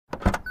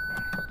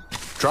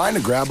Trying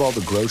to grab all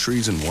the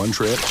groceries in one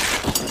trip?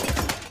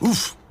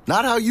 Oof,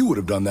 not how you would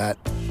have done that.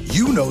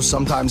 You know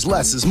sometimes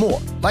less is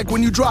more. Like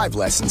when you drive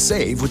less and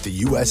save with the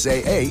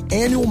USAA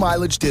annual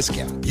mileage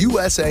discount.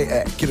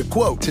 USAA. Get a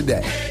quote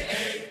today.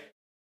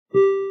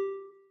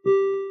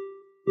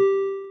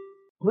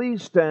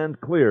 Please stand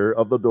clear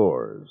of the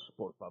doors.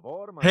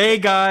 Hey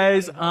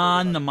guys,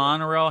 on the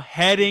monorail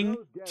heading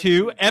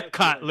to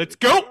Epcot. Let's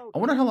go! I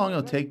wonder how long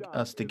it'll take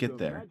us to get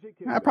there.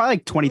 Probably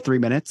like 23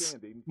 minutes.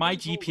 My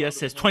GPS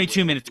says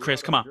 22 minutes,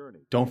 Chris. Come on.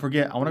 Don't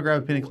forget, I want to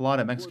grab a pina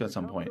colada at Mexico at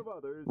some point.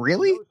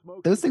 Really?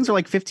 Those things are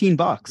like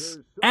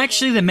 $15.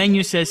 Actually, the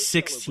menu says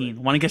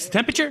 16. Want to guess the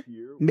temperature?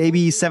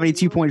 Maybe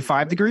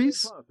 72.5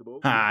 degrees?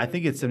 I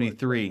think it's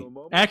 73.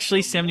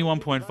 Actually,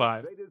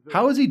 71.5.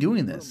 How is he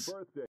doing this?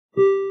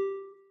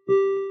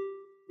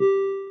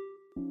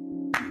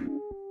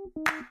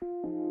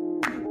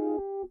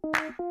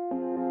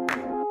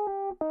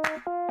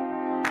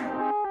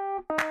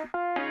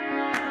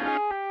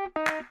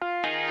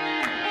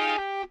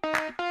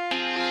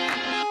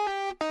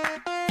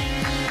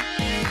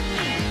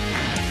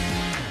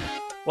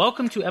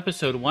 Welcome to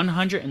episode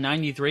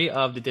 193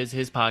 of the Diz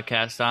His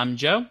podcast. I'm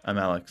Joe. I'm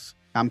Alex.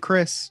 I'm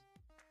Chris.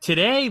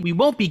 Today, we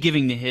won't be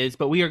giving the his,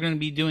 but we are going to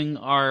be doing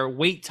our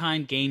wait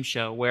time game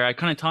show where I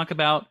kind of talk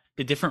about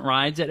the different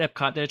rides at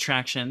Epcot, the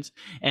attractions,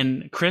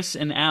 and Chris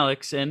and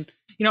Alex and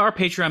our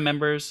Patreon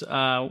members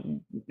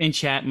in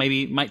chat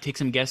might take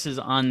some guesses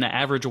on the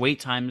average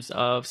wait times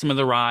of some of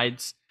the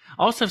rides.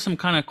 I also have some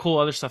kind of cool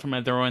other stuff I'm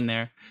going to throw in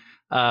there,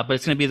 but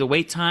it's going to be the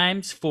wait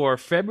times for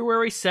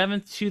February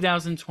 7th,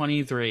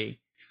 2023.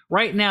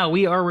 Right now,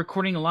 we are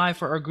recording live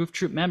for our Goof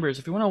Troop members.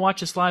 If you want to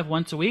watch us live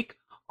once a week,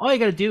 all you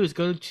got to do is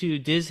go to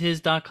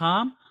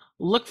dizhis.com,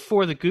 look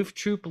for the Goof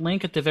Troop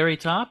link at the very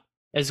top,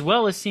 as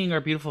well as seeing our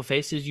beautiful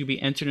faces. You'll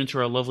be entered into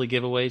our lovely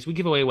giveaways. We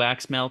give away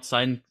wax melts,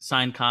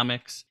 signed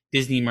comics,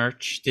 Disney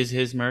merch, Diz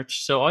His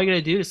merch. So all you got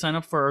to do to sign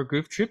up for our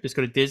Goof Troop is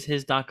go to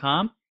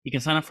dizhis.com. You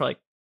can sign up for like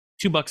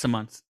 $2 a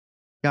month.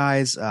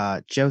 Guys,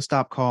 Joe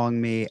stopped calling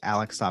me.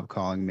 Alex stopped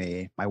calling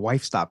me. My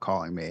wife stopped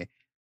calling me.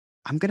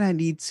 I'm going to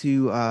need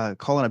to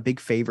call in a big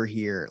favor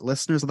here.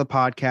 Listeners of the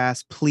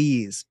podcast,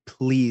 please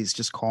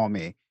just call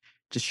me.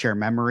 Just share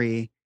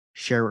memory,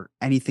 share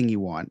anything you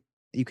want.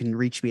 You can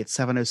reach me at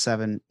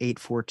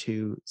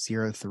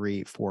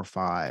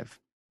 707-842-0345.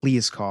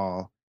 Please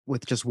call.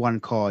 With just one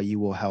call, you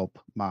will help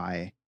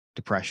my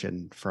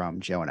depression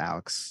from Joe and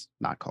Alex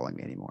not calling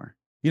me anymore.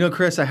 You know,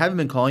 Chris, I haven't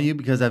been calling you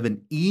because I've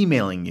been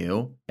emailing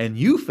you, and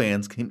you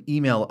fans can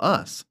email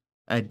us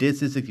at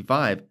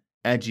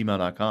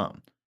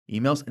dizhis65@gmail.com.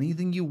 Email us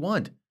anything you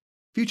want.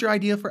 Future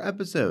idea for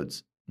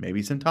episodes.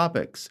 Maybe some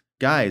topics.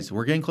 Guys,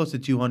 we're getting close to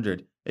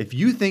 200. If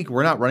you think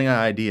we're not running out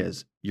of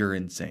ideas, you're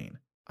insane.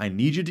 I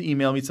need you to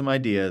email me some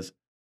ideas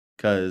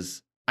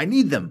because I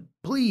need them.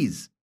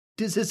 Please.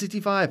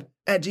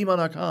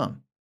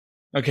 dizhis65@gmail.com.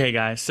 Okay,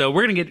 guys. So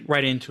we're going to get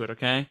right into it,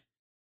 okay?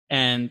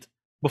 And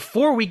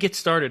before we get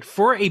started,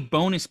 for a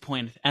bonus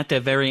point at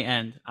the very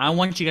end, I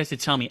want you guys to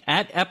tell me,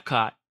 at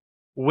Epcot,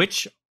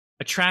 which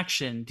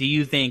attraction do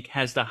you think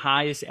has the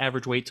highest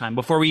average wait time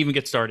before we even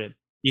get started?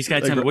 You just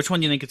gotta tell me which one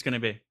do you think it's going to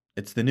be.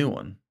 It's the new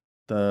one.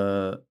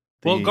 Well,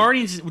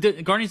 Guardians not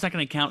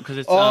going to count because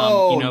it's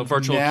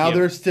virtual now queue.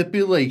 there's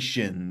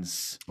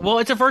stipulations. Well,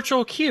 it's a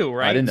virtual queue,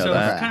 right? I didn't know so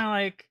that. It's kind of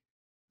like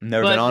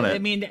Never been on it. I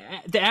mean,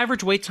 the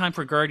average wait time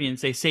for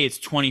Guardians, they say it's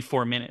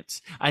 24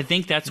 minutes. I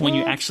think that's when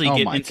you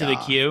actually get into the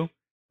queue,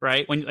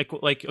 right? When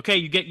like okay,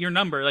 you get your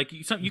number, like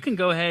you can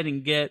go ahead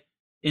and get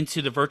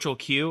into the virtual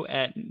queue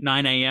at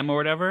 9 a.m. or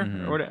whatever,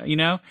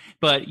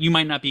 but you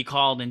might not be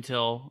called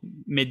until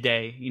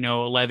midday,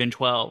 11,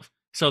 12.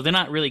 So they're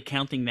not really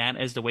counting that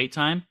as the wait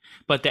time,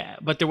 but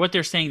what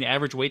they're saying, the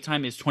average wait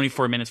time is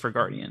 24 minutes for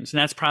Guardians. And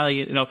that's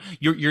probably,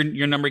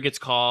 your number gets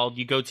called,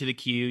 you go to the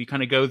queue, you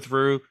kind of go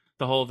through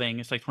the whole thing.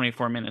 It's like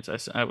 24 minutes,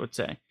 I would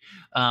say.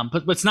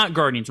 But it's not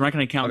Guardians. We're not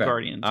going to count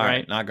Guardians, all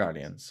right? Not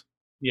Guardians.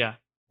 Yeah.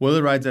 What are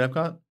the rides at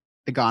Epcot?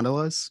 The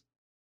gondolas?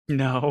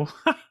 No.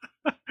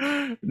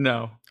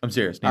 No. I'm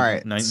serious. All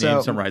right. Name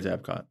some rides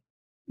at Epcot.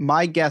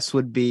 My guess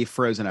would be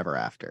Frozen Ever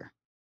After.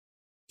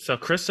 So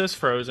Chris says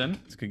Frozen.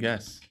 It's a good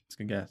guess.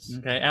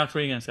 Okay, Alex,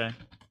 what are you going to say?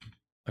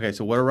 Okay,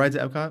 so what are rides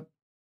at Epcot?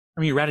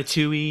 I mean,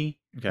 Ratatouille.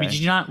 Okay. I mean, did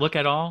you not look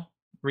at all?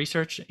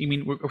 Research? I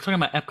mean, we're talking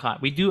about Epcot.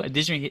 We do a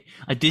Disney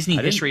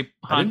history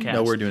podcast. I didn't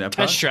know we're doing Epcot.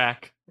 Test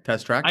Track.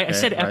 Okay. I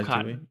said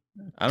Epcot.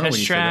 I don't know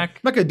Test Track.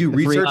 I'm not going to do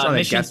research on a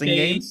Mission guessing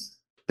game.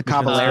 The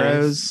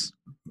Caballeros.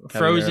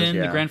 Frozen,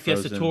 yeah, the Grand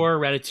Fiesta Frozen. Tour,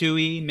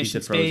 Ratatouille,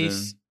 Mission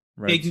Space,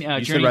 Big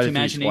Journey to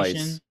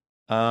Imagination.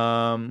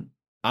 I'm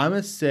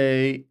going to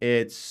say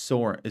it's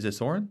Soarin'. Is it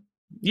Soarin'?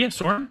 Yeah,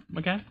 Soarin'.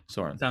 Okay.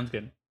 Soarin'. Sounds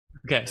good.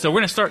 Okay, so we're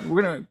gonna start.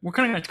 We're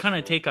kind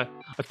of take a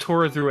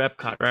tour through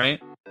Epcot,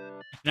 right?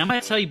 And I'm gonna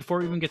tell you before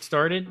we even get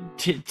started.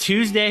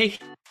 Tuesday,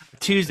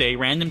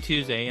 Random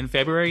Tuesday in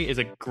February is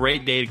a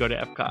great day to go to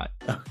Epcot,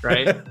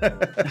 right?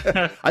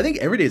 I think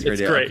every day is a great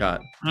day at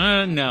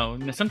Epcot. No,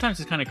 sometimes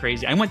it's kind of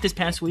crazy. I went this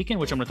past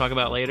weekend, which I'm gonna talk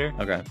about later.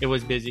 Okay. It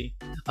was busy.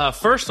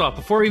 First off,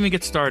 before we even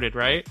get started,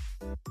 right?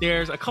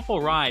 there's a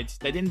couple rides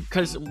that didn't,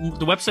 because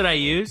the website I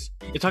use,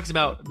 it talks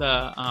about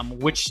the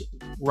which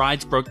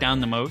rides broke down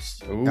the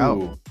most, Ooh.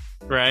 Oh.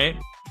 right?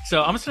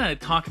 So I'm just going to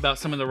talk about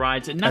some of the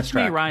rides, and not That's too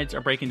many track. rides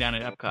are breaking down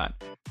at Epcot,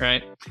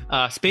 right?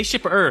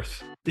 Spaceship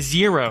Earth,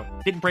 0.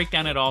 Didn't break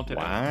down at all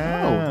today.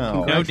 Wow.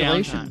 No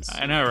Congratulations.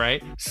 downtime. I know,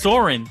 right?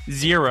 Soarin',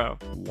 0.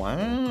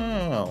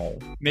 Wow.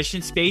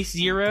 Mission Space,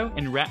 0.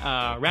 And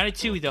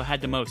Ratatouille, though,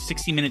 had the most.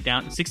 60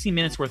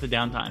 minutes worth of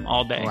downtime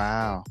all day.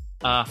 Wow.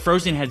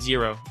 Frozen had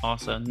 0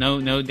 also. No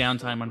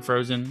downtime on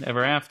Frozen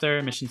Ever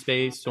After, Mission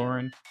Space,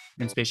 Soarin',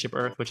 and Spaceship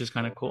Earth, which is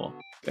kind of cool.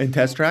 And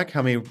test track,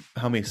 how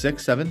many?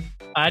 6, 7?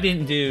 I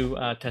didn't do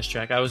test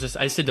track. I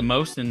just did the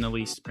most and the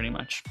least, pretty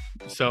much.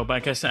 So,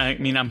 but I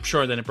mean, I'm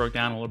sure that it broke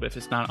down a little bit if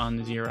it's not on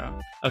the 0.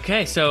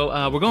 Okay,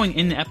 so we're going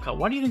into Epcot.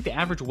 What do you think the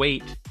average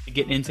wait to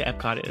get into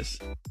Epcot is?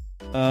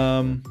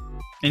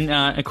 And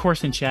of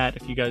course, in chat,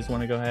 if you guys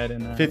want to go ahead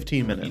and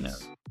 15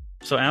 minutes.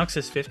 So Alex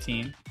says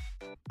 15.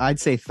 I'd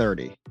say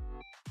 30.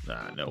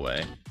 Nah, no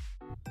way.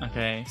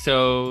 Okay,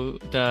 so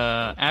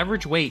the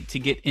average wait to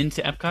get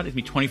into Epcot is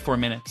be 24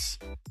 minutes.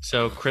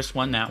 So Chris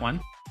won that one,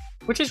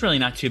 which is really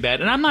not too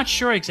bad. And I'm not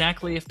sure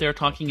exactly if they're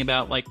talking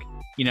about like,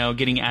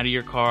 getting out of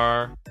your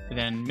car and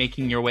then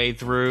making your way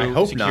through I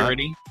hope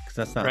security. not, because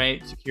that's not Right?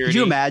 Security. Could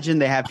you imagine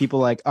they have people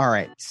like, all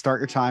right, start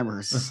your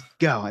timers,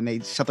 go, and they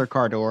shut their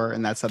car door,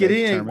 and that's how Get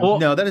they in. determine. Well-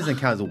 No, that doesn't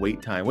count as a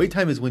wait time. Wait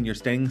time is when you're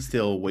standing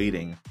still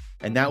waiting,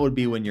 and that would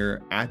be when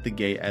you're at the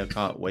gate at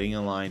Epcot waiting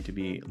in line to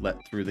be let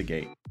through the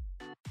gate.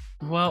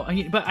 Well,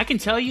 but I can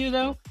tell you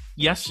though,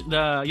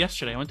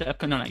 yesterday I went to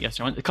Epcot. No, not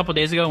yesterday. A couple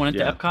days ago, I went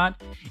to Yeah. Epcot,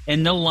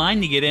 and the line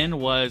to get in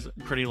was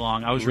pretty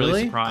long. I was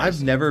really surprised.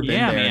 I've never been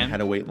Yeah, there man. and had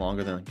to wait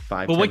longer than like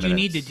 5. But 10 what you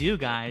need minutes. to do,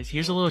 guys,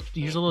 here's a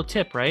little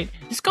tip, right?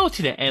 Just go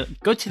to the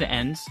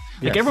ends.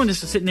 Like Yes. everyone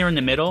just sitting there in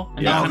the middle,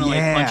 and Yeah. they kind of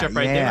Yeah, like bunch up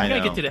right there. yeah. You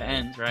gotta I get know. to the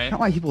ends, I right? don't know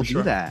why people For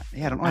sure. do that.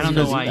 Yeah, I don't know why I don't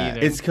people know do why that.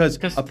 either. It's because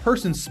 'Cause- a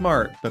person's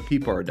smart, but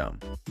people are dumb.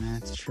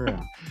 That's true.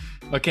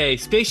 Okay,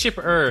 Spaceship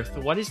Earth.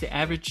 What is the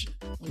average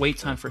wait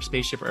time for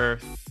Spaceship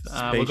Earth?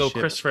 We'll go Spaceship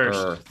Chris first.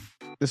 Earth.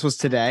 This was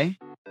today.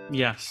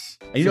 Yes.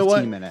 And you know what?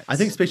 15 minutes. I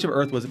think Spaceship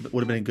Earth would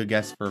have been a good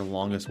guess for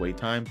longest wait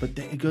time, but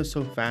it goes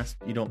so fast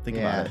you don't think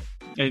about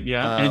it.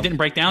 Yeah, and it didn't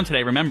break down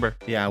today. Remember?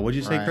 Yeah, what'd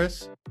you say, Right.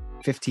 Chris?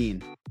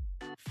 15.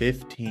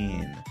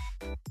 15.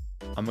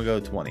 I'm gonna go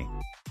 20.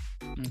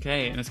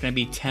 Okay, and it's gonna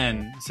be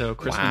 10. So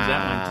Chris wins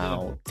that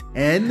one too.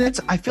 10?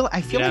 I feel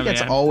Yeah, like that's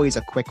man. always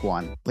a quick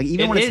one. Like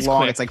even It when it's is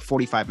long, quick. it's like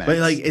 45 minutes.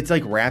 But like it's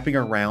like wrapping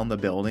around the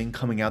building,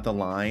 coming out the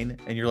line,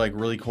 and you're like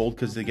really cold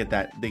because they get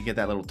that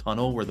little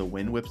tunnel where the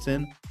wind whips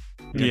in.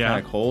 And you're Yeah.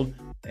 kind of cold,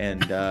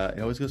 and it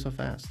always goes so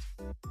fast.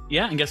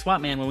 Yeah, and guess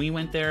what, man? When we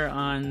went there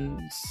on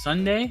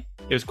Sunday,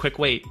 it was quick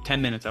wait,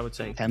 10 minutes, I would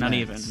say. 10 Not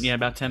minutes. even. Yeah,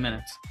 about 10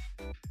 minutes.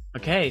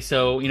 Okay,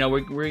 so,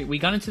 we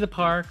got into the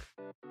park.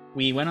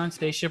 We went on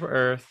Spaceship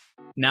Earth.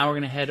 Now we're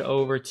going to head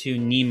over to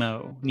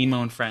Nemo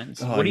and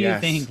Friends. Oh, What do you yes.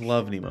 think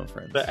Love Nemo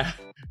Friends.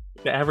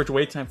 the average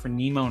wait time for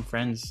Nemo and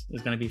Friends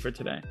is going to be for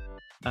today?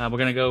 We're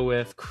going to go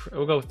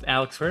with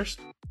Alex first.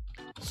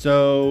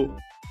 So,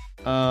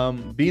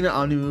 being an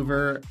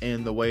omnimover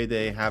and the way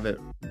they have it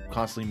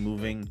constantly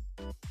moving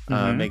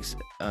Mhm. makes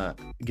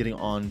getting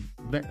on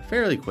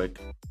fairly quick.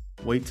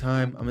 Wait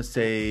time, I'm gonna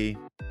say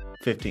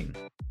 15.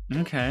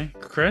 Okay.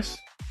 Chris?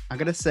 I'm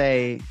gonna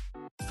say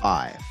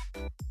 5.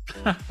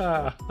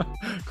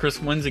 Chris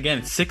wins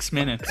again. 6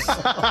 minutes.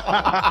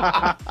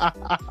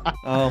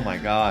 Oh my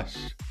gosh,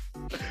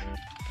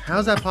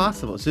 how's that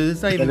possible? So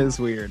it's not even. That is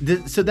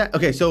weird.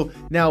 So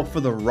now for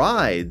the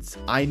rides,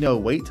 I know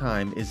wait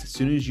time is as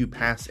soon as you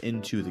pass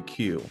into the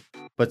queue,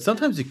 but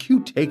sometimes the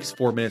queue takes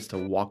 4 minutes to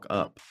walk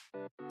up.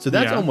 So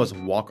that's Yeah. almost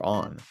walk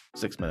on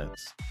 6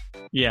 minutes.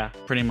 Yeah,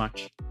 pretty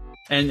much.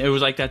 And it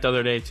was like that the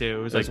other day too.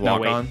 It was Just like no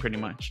walk wait, on? pretty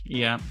much.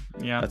 Yeah.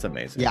 That's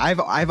amazing. Yeah,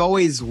 I've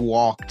always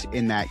walked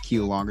in that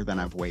queue longer than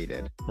I've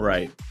waited.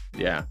 Right.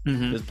 Yeah.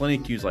 Mhm. There's plenty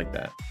of queues like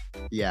that.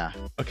 Yeah.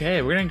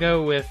 Okay, we're gonna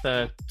go with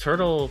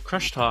Turtle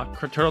Crush Talk.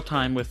 Turtle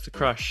Time with the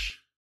Crush.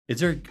 Is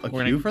there a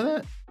We're queue gonna- for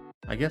that?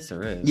 I guess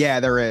there is. Yeah,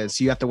 there is.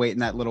 You have to wait in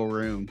that little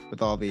room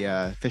with all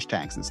the fish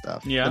tanks and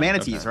stuff. Yeah. The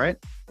manatees, Okay. right?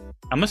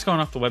 I'm just going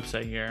off the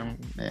website here.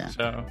 Yeah.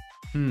 So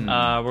Hmm.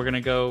 we're gonna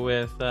go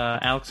with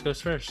Alex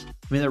goes first.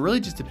 I mean, that really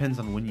just depends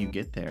on when you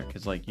get there,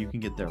 because like you can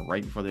get there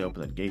right before they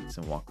open the gates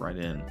and walk right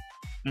in.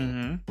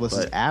 Mm-hmm. Well, this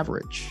is But-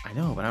 average. I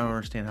know, but I don't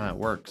understand how that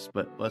works.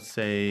 But let's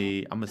say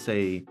I'm gonna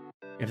say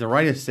if the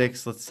ride is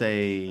 6, let's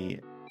say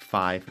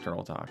 5 for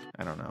Turtle Talk.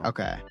 I don't know.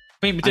 Okay.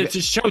 Wait, but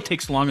the show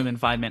takes longer than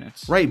 5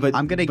 minutes. Right, but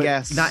I'm gonna but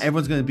guess- not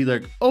everyone's gonna be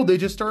like, oh, they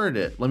just started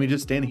it. Let me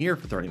just stand here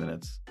for 30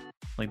 minutes.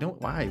 Like, don't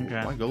why?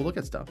 Okay. Why go look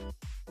at stuff?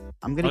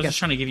 I'm I gonna was guess just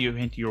trying to give you a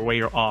hint your way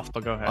you're off,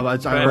 but go ahead. I Go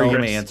ahead, already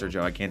Chris. my answer,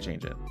 Joe. I can't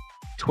change it.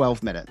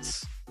 12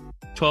 minutes.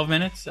 12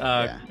 minutes?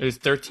 Yeah. It was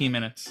 13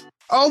 minutes.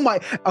 Oh my.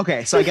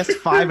 Okay, so I guess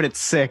 5 and it's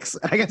 6.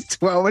 I guess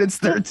 12 and it's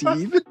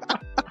 13.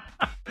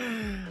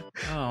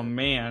 Oh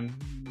man,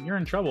 you're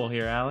in trouble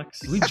here, Alex.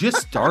 We just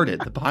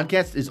started. The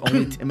podcast is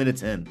only 10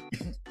 minutes in.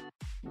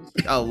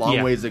 A long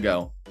Yeah. ways to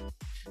go.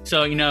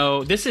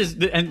 So this is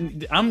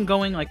and I'm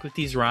going like with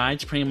these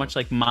rides pretty much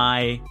like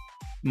my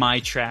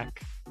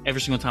track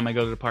every single time I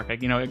go to the park.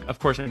 Like, of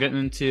course I get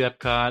into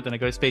Epcot, then I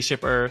go to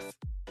Spaceship Earth.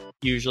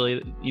 Usually,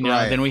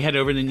 Right. then we head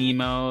over to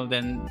Nemo,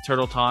 then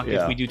Turtle Talk.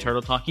 Yeah. If we do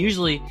Turtle Talk,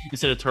 usually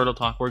instead of Turtle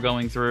Talk, we're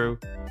going through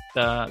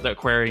the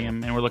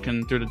aquarium and we're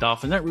looking through the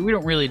dolphins. We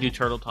don't really do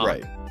Turtle Talk.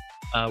 Right.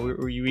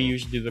 We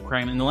usually do the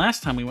aquarium. And the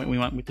last time we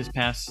went with this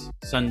past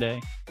Sunday,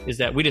 is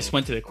that we just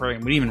went to the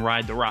aquarium. We didn't even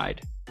ride the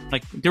ride.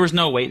 Like, there was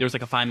no wait. There was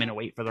like a 5-minute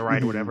wait for the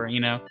ride or whatever,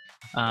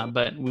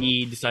 but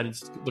we decided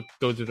to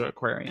go to the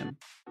aquarium.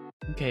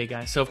 Okay,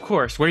 guys. So of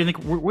course, where do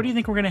you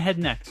think we're gonna head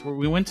next?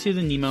 We went to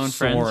the Nemo and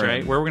Friends, Soarin'.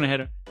 right? Where we're gonna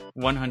head?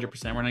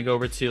 100%. We're gonna go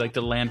over to like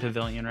the Land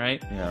Pavilion,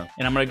 right? Yeah.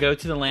 And I'm gonna go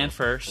to the land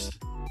first.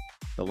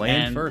 The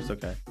land And- first.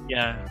 Okay.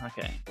 Yeah.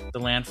 Okay. The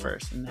land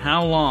first. And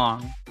how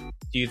long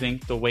do you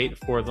think the wait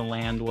for the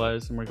land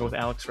was? And we're gonna go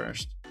with Alex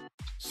first.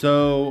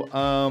 So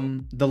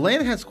the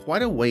land has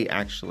quite a wait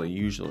actually.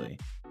 Usually,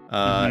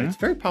 it's a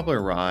very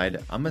popular ride.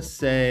 I'm gonna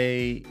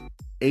say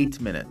 8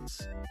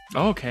 minutes.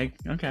 Oh, okay.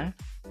 Okay.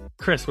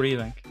 Chris, what do you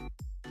think?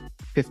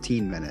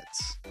 15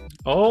 minutes.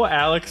 Oh,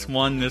 Alex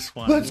won this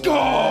one. Let's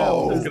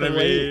go! It's gonna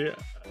be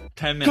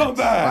 10 minutes. Come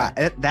back.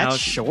 Wow, that's Alex-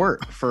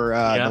 short for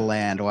Yeah. the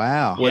land.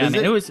 Wow. What Yeah, is I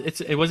mean,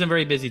 it? it wasn't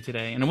very busy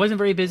today, and it wasn't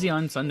very busy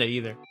on Sunday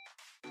either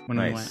when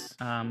we Nice.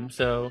 went.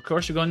 So of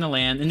course we're going to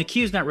land, and the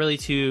queue's not really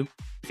too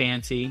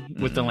fancy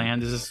with the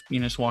land. It's just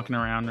just walking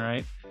around,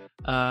 right?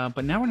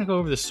 But now we're gonna go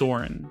over the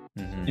Soarin'.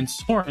 Mhm. And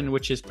Soarin',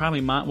 which is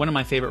probably one of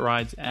my favorite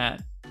rides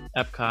at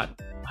Epcot.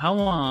 How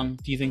long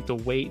do you think the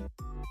wait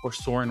for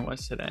Soarin'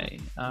 was today?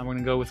 We're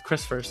gonna go with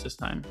Chris first this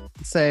time.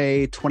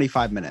 Say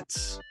 25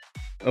 minutes.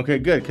 Okay,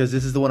 good, because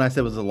this is the one I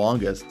said was the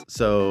longest.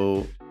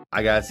 So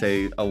I gotta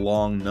say a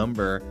long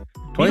number.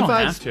 You don't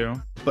 25. have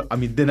to. But I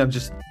mean, then I'm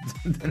just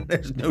then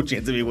there's no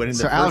chance of me winning.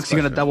 So the Alex, first you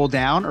gonna question. double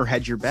down or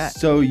hedge your bet?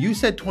 So you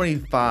said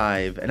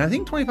 25, and I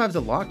think 25 is a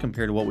lot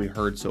compared to what we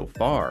heard so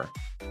far.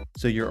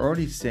 So you're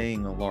already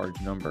saying a large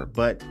number,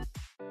 but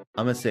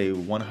I'm gonna say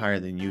one higher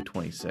than you,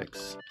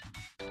 26.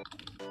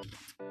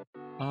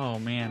 Oh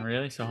man,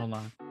 really? So hold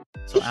on.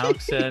 So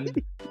Alex said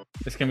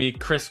it's gonna be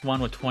Chris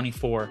won with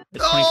 24.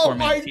 It's 24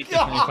 minutes. He said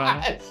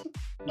 25.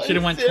 You should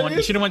have went 20.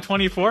 You should have went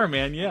 24,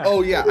 man. Yeah.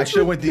 Oh yeah, I should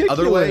have went the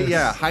other way. ridiculous.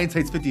 Yeah,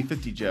 hindsight's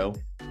 50-50, Joe.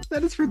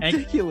 That is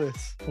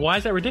ridiculous. Why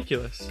is that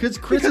ridiculous? Because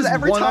Chris Because is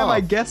every one time I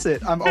off. guess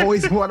it, I'm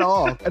always one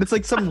off, and it's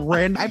like some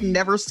random. I've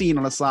never seen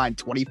on a sign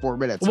 24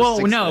 minutes. or Well,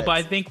 6 no, minutes. but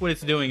I think what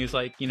it's doing is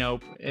like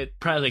it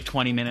probably like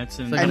 20 minutes,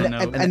 and Like I and, don't know.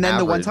 and then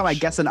the one average. time I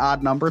guess an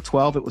odd number,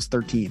 12, it was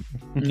 13.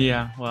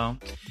 Yeah, well,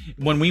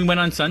 when we went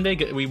on Sunday,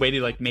 we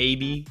waited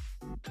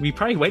we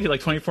probably waited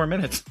like 24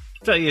 minutes.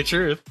 To tell you the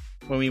truth,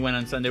 when we went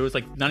on Sunday, it was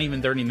like not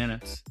even 30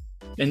 minutes,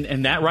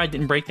 and that ride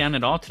didn't break down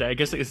at all today. I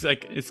guess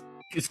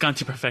it's gone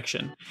to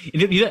perfection.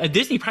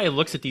 Disney probably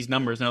looks at these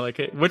numbers and they're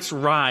like, which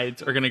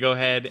rides are going to go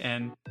ahead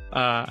and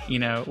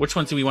which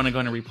ones do we want to go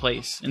and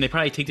replace? And they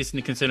probably take this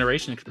into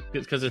consideration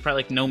because there's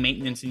probably like no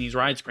maintenance in these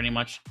rides pretty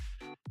much,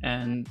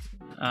 and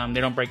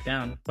they don't break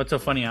down. What's so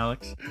funny,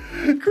 Alex?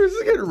 Chris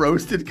is getting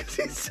roasted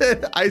because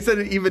I said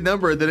an even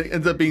number, and then it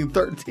ends up being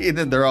 13,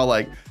 and they're all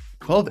like,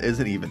 12 is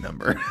an even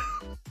number.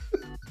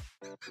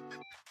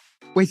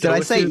 Wait, So did I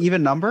what's say your-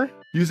 even number?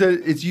 You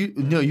said it's you.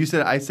 No, you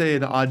said I say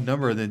an odd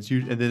number, and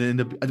then end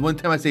up. One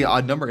time I say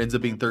odd number ends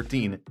up being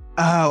 13.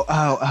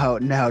 Oh,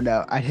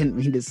 no. I didn't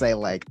mean to say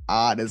like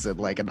odd as in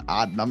like an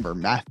odd number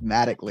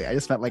mathematically. I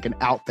just meant like an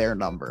out there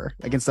number,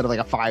 like instead of like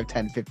a 5,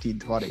 10, 15,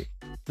 20.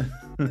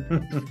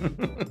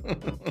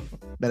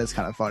 That is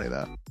kind of funny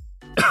though.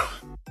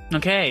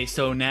 Okay,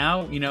 so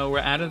now we're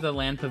out of the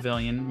land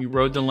pavilion. We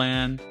rode the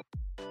land,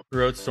 we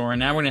rode Soarin'.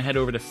 Now we're gonna head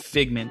over to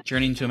Figment,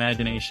 Journey into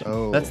Imagination.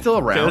 Oh, That's still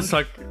Okay, around. let's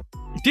talk.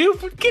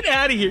 Dude, get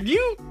out of here.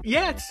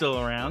 Yeah, it's still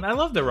around. I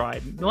love the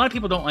ride. A lot of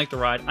people don't like the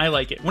ride. I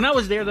like it. When I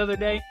was there the other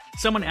day,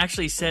 someone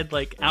actually said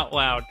like out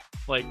loud,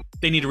 like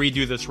they need to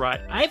redo this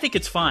ride. I think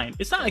it's fine.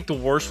 It's not like the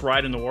worst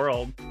ride in the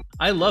world.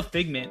 I love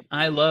Figment.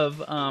 I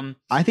love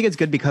I think it's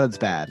good because it's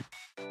bad.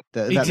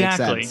 That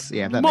exactly. makes sense.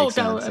 Yeah, that well, makes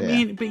sense. I yeah.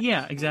 mean, but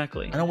yeah,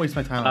 exactly. I don't waste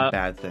my time on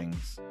bad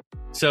things.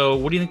 So,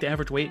 what do you think the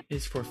average wait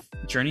is for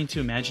Journey into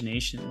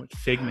Imagination with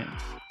Figment?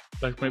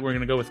 Like, we're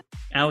gonna go with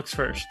Alex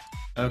first.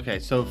 Okay,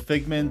 so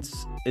Figment,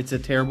 it's a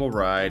terrible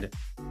ride.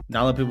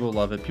 Not a lot of people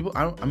love it. People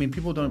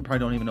probably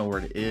don't even know where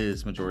it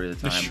is majority of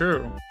the time. That's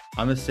true.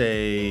 I'm gonna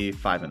say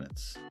 5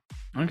 minutes.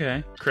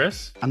 Okay,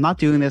 Chris. I'm not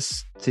doing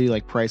this to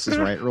like Price is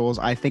Right rules.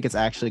 I think it's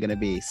actually going to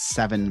be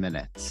 7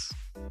 minutes.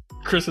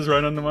 Chris is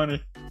right on the money.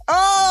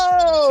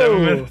 Oh,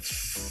 7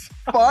 minutes.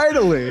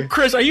 finally.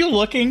 Chris, are you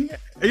looking?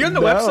 Are you on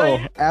the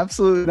website?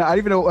 Absolutely not. I don't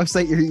even know what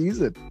website you're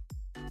using.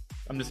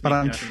 I'm just But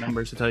making I'm up the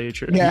numbers to tell you the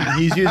truth. Yeah.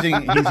 He's using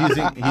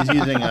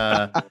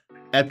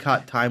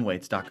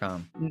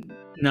EpcotTimeWaits.com.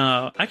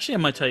 No, actually,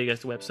 I'm gonna tell you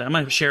guys the website. I'm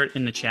gonna share it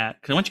in the chat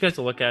because I want you guys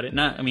to look at it.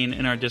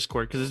 In our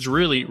Discord because it's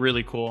really,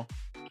 really cool.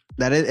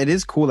 It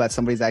is cool that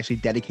somebody's actually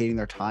dedicating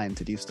their time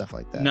to do stuff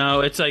like that.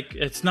 No, it's like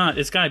it's not.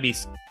 It's gotta be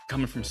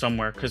coming from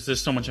somewhere because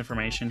there's so much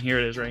information. Here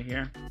it is, right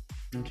here.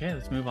 Okay,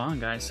 let's move on,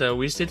 guys. So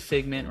we just did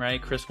Figment,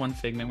 right? Chris won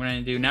Figment.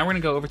 Now we're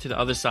gonna go over to the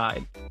other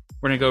side.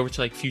 We're gonna go over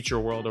to like Future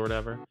World or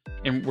whatever,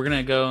 and we're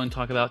gonna go and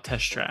talk about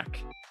Test Track.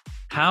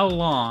 How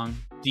long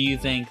do you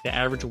think the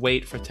average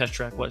wait for Test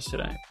Track was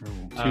today?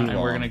 And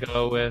we're gonna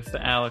go with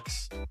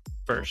Alex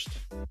first.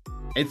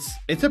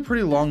 It's a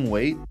pretty long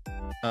wait,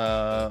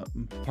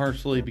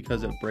 partially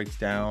because it breaks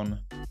down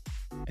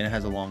and it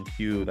has a long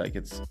queue that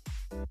gets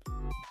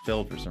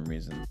filled for some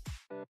reason.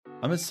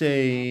 I'm gonna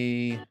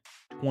say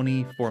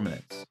 24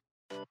 minutes.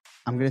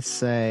 I'm gonna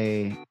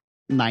say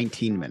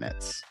 19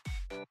 minutes.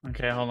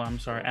 Okay, hold on. I'm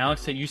sorry.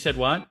 Alex, you said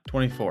what?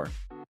 24.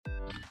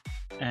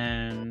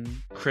 And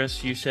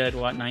Chris, you said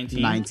what?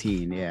 19?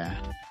 19, yeah.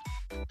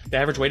 The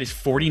average wait is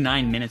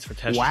 49 minutes for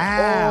Test Track.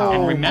 Wow.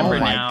 And remember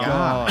my now,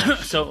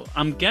 gosh. so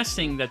I'm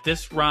guessing that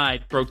this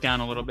ride broke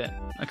down a little bit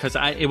because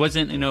it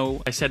wasn't,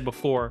 I said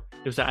before,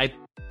 it was that I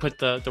put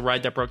the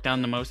ride that broke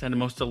down the most, had the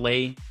most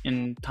delay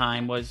in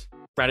time was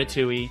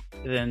Ratatouille.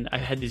 Then I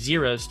had the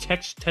zeros.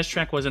 Test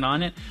Track wasn't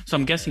on it, so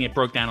I'm guessing it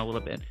broke down a little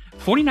bit.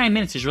 49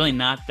 minutes is really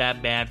not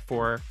that bad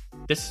for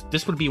this.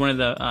 This would be one of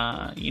the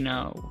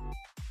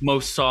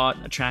most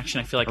sought attraction.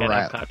 I feel like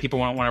at Epcot, people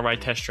want to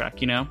ride Test Track.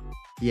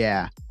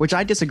 Yeah, which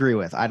I disagree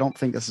with. I don't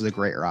think this is a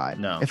great ride.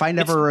 No. If I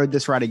never rode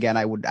this ride again,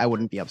 I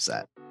wouldn't be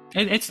upset.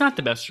 It's not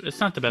the best. It's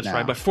not the best No.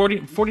 ride, but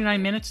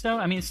 49 minutes though.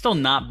 I mean, it's still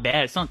not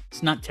bad.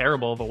 It's not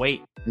terrible of a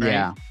wait. Right?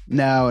 Yeah.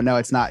 No,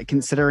 it's not.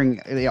 Considering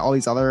all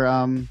these other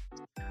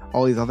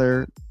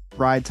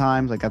ride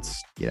times, like that's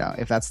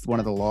if that's one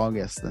of the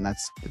longest, then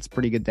it's a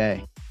pretty good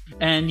day.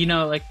 And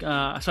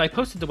so I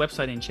posted the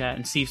website in chat,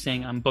 and Steve's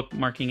saying I'm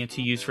bookmarking it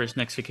to use for his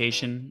next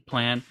vacation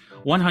plan.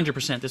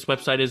 100%. This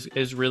website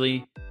is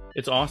really,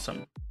 it's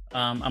awesome.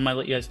 I might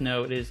let you guys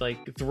know it is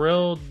like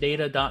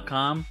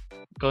thrilldata.com.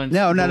 Go and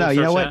No. Google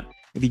You know search what? that.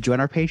 If you join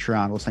our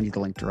Patreon, we'll send you the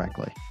link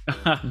directly.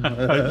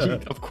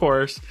 Of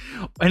course.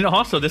 And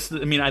also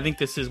I think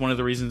this is one of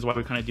the reasons why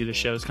we kind of do the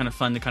show. It's kind of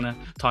fun to kind of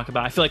talk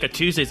about. I feel like a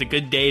Tuesday is a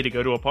good day to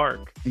go to a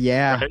park.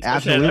 Yeah, Right?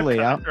 Especially at absolutely.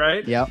 Epcot, Yep.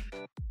 right? Yep.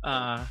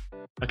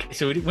 Okay,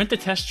 so we went to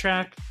Test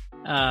Track.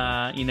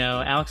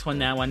 Alex won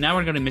that one. Now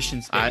we're going to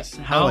Mission Space.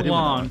 I How didn't win that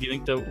long one. do you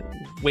think the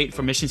wait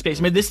for Mission Space?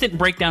 I mean, this didn't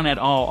break down at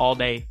all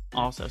day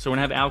also. So we're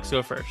going to have Alex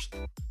go first.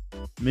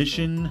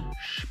 Mission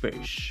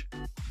Space.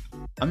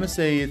 I'm gonna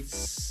say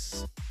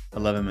it's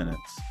 11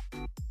 minutes.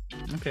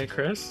 Okay,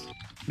 Chris. I'm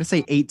gonna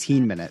say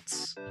 18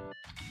 minutes.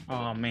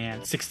 Oh,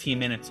 man. 16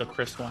 minutes, so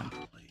Chris won.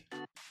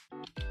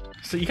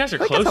 So you guys are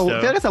I feel close,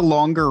 like though. it's a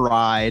longer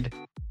ride,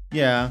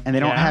 Yeah. and they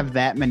don't Yeah. have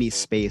that many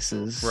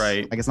spaces.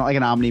 Right. Like it's not like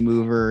an Omni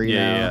Mover. You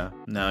know? Yeah.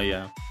 No,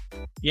 yeah.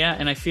 Yeah,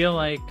 and I feel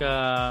like,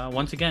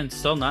 once again,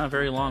 still not a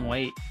very long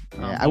wait.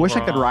 Yeah, I wish I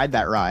could overall. ride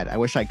that ride. I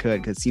wish I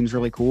could because it seems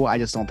really cool. I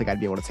just don't think I'd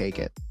be able to take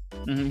it.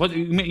 Mhm. But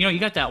you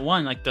got that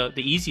one, like the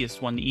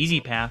easiest one, the easy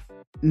path.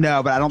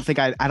 No, but I don't think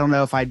I don't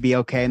know if I'd be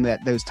okay in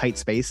those tight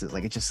spaces.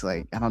 Like it's just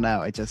like I don't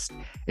know. It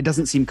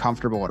doesn't seem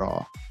comfortable at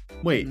all.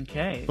 Wait.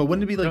 Okay. But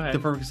wouldn't it be Go like ahead. the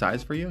perfect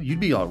size for you? You'd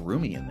be all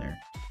roomy in there.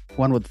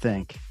 One would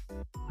think.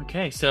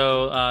 Okay,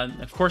 so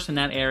of course in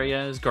that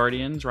area is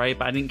Guardians, right?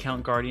 But I didn't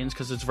count Guardians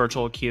because it's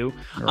virtual queue.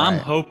 I'm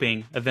Right.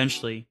 hoping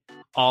eventually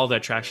all the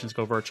attractions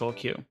go virtual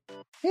queue.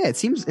 Yeah, it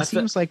seems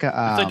like a.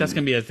 I feel like that's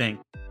gonna be a thing.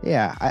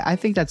 Yeah, I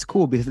think that's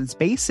cool because it's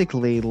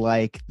basically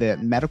like the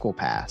medical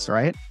pass,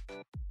 right?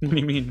 You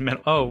mean the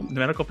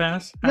medical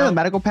pass? You know the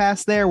medical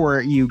pass there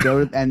where you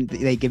go and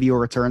they give you a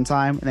return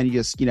time and then you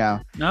just No,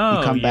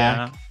 you come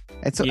back.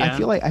 It's Yeah.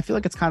 I feel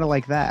like it's kind of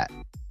like that.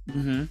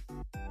 Mm-hmm.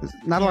 There's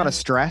not a lot of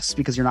stress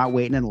because you're not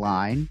waiting in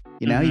line.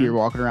 Mhm. You're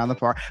walking around the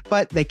park,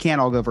 but they can't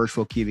all go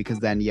virtual queue because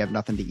then you have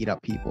nothing to eat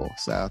up people.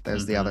 So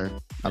there's the other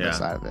Yeah.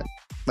 side of it.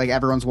 Like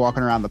everyone's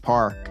walking around the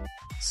park.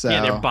 So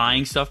Yeah, they're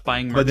buying stuff,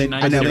 buying But then,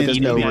 merchandise. I know, they're but there's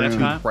eating no at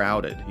room. Epcot.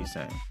 crowded, he's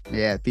saying.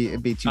 yeah,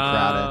 it'd be too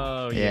crowded.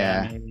 Oh,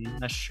 Yeah. maybe.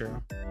 That's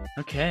true.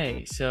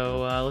 Okay,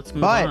 so let's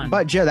move on.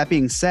 But Joe, that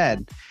being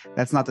said,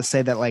 that's not to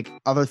say that like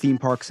other theme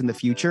parks in the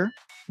future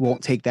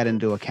won't take that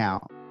into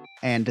account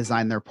and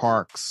design their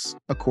parks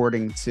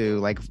according to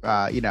like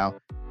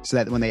so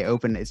that when they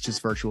open it's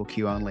just virtual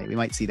queue only. We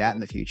might see that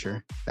in the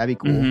future. That'd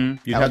be cool. Mhm.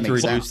 You'd That have would to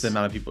make reduce sense. the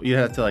amount of people. You'd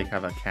have to like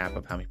have a cap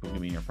of how many people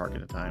can be in your park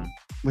at a time.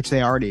 Which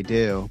they already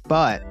do.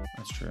 But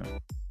That's true.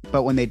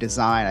 when they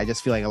design, I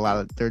just feel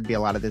like there'd be a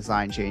lot of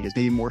design changes,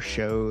 maybe more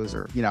shows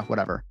or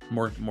whatever.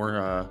 More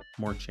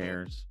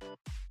chairs.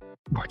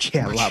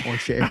 A lot more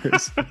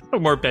chairs.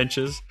 More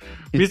benches.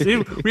 We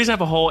just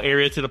have a whole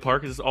area to the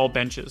park. It's all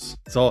benches.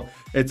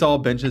 It's all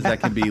benches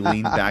that can be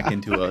leaned back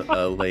into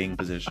a laying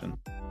position.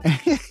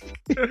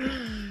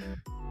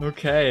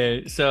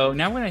 Okay, so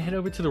now we're going to head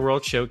over to the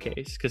World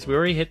Showcase because we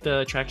already hit the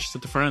attractions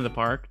at the front of the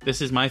park.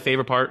 This is my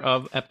favorite part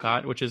of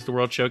Epcot, which is the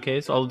World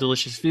Showcase. All the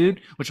delicious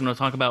food, which I'm going to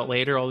talk about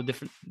later, all the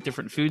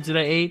different foods that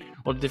I ate,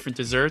 all the different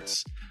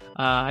desserts.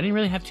 I didn't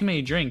really have too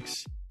many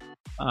drinks.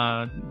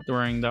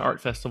 during the art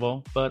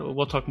festival, but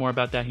we'll talk more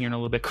about that here in a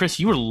little bit. Chris,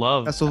 you would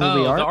love Festival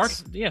of the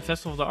Arts? Yeah,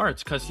 Festival of the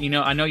Arts, because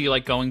I know you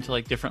like going to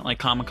like different like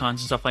Comic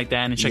Cons and stuff like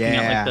that, and checking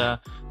out like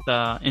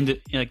the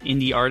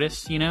indie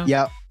artists,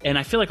 Yep. And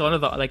I feel like a lot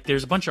of the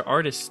there's a bunch of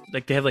artists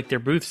like they have like their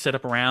booths set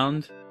up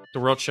around the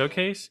World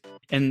Showcase,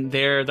 and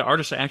the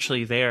artists are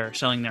actually there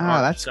selling their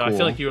art. That's so cool. I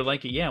feel like you would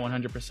like it,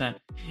 100%.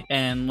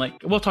 And like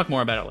we'll talk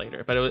more about it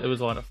later, but it was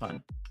a lot of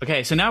fun.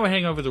 Okay, so now we're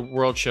heading over to the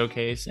World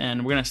Showcase,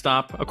 and we're gonna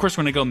stop. Of course,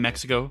 we're gonna go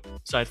Mexico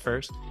side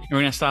first, and we're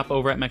gonna stop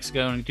over at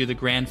Mexico and do the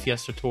Grand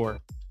Fiesta Tour.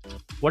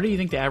 What do you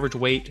think the average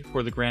wait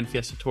for the Grand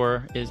Fiesta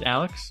Tour is,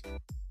 Alex?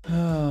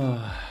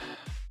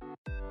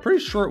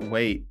 Pretty short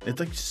wait. It's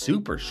like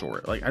super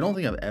short. Like I don't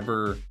think I've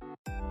ever.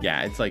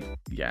 Yeah,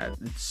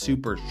 it's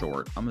super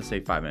short. I'm gonna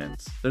say 5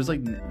 minutes. There's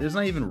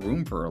not even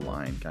room for a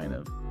line, kind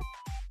of.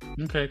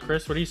 Okay,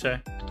 Chris, what do you say?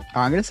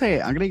 I'm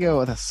gonna go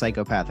with a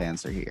psychopath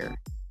answer here.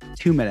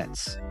 2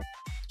 minutes.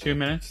 2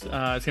 minutes? It's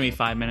gonna be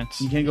 5 minutes.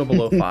 You can't go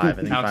below 5. I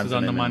think Alex 5 is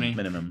on the money.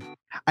 Minimum.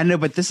 I know,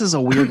 but this is a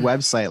weird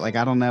website. Like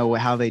I don't know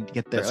how they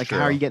get there. That's like true.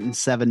 how are you getting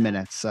 7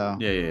 minutes? So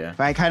Yeah.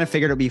 I kind of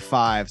figured it'd be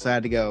 5, so I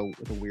had to go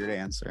with a weird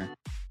answer.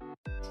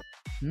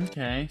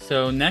 Okay,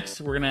 so next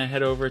we're gonna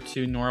head over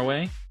to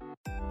Norway,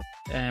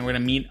 and we're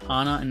gonna meet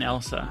Anna and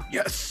Elsa.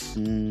 Yes.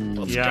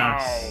 Let's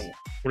go.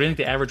 What do you think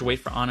the average wait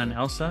for Anna and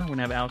Elsa? We're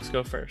gonna have Alex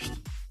go first.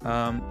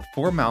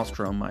 For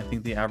Maelstrom, I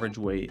think the average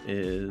wait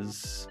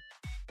is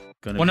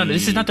gonna. Well, no,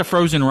 this is not the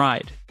Frozen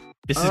ride.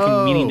 This is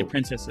meeting the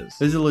princesses.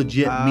 This is a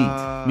legit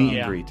meet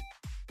and greet.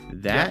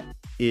 That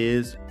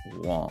is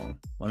wrong.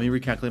 Let me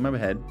recalculate my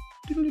head.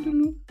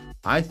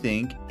 I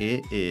think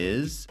it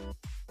is.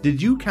 Did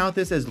you count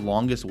this as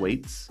longest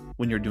waits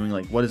when you're doing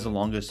like what is the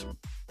longest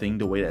thing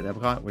to wait at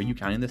Epcot? Were you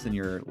counting this in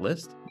your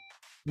list?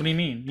 What do you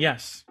mean?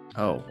 Yes.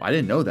 Oh, I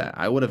didn't know that.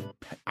 I would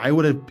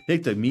have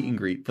picked a meet and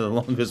greet for the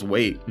longest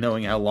wait,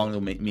 knowing how long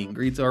the meet and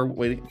greets are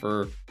waiting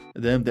for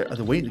them.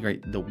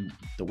 The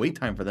wait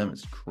time for them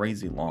is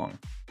crazy long.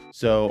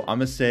 So I'm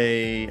gonna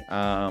say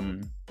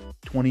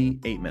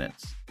 28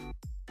 minutes.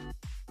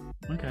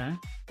 Okay.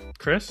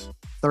 Chris?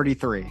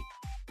 33.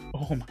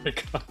 Oh my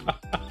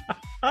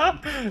god.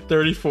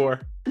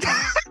 34.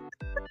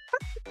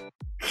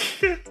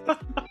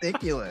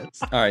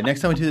 Ridiculous. All right,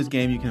 next time we do this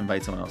game, you can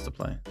invite someone else to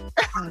play.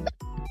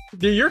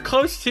 Dude, you're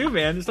close too,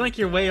 man. It's not like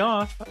you're way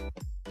off.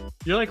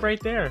 You're like right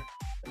there.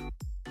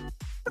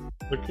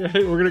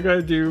 Okay, we're gonna go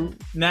do.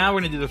 Now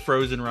we're gonna do the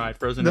Frozen ride.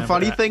 Frozen. The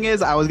funny thing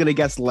is, I was gonna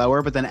guess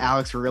lower, but then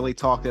Alex really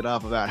talked it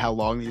up about how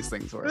long these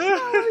things were. So,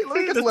 let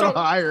me guess a little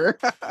higher.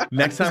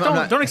 Next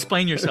time, don't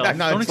explain yourself. I'm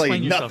not don't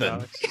explain explaining yourself, nothing.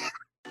 Alex.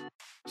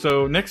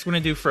 So next we're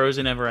gonna do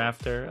Frozen Ever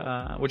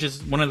After, which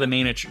is one of the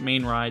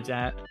main rides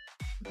at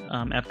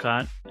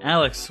Epcot.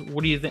 Alex,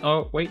 what do you think?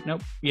 Oh wait,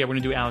 nope. Yeah, we're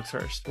gonna do Alex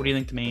first. What do you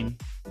think the main,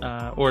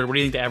 or what do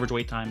you think the average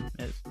wait time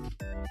is?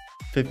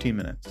 15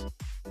 minutes.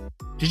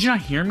 Did you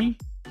not hear me?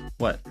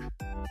 What?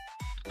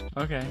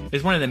 Okay,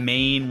 it's one of the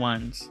main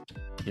ones.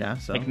 Yeah,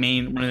 so Like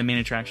one of the main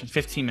attractions.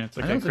 15 minutes.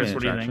 I know Okay, it's a Chris, main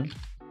what do you attraction.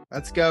 think?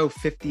 Let's go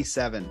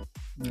 57.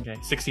 Okay,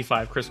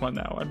 65. Chris won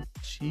that one.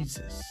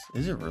 Jesus,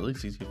 is it really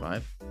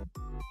 65?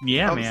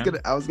 Yeah, I man.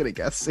 was gonna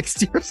guess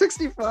 60 or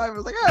 65. I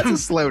was like, it's a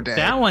slow day.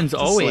 That one's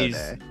It's a slow always.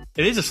 day.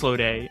 It is a slow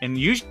day, and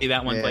usually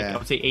that one's like Yeah. I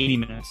would say 80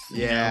 minutes. you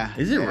know? Yeah.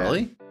 Is it yeah.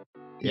 really?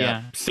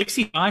 Yeah.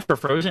 65 for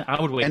Frozen. I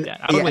would wait And,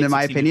 that. I would and wait in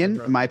my 60 minutes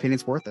for opinion,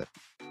 it's worth it.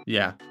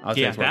 Yeah, I'll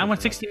say Yeah, it's worth that it one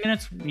for 60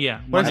 minutes.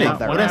 Yeah. What did I love say?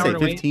 that What did I hour say? to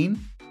wait. 15?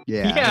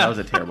 Yeah. Yeah. That was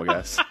a terrible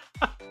guess.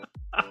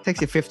 It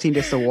takes you 15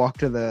 just to walk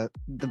to the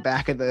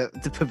back of the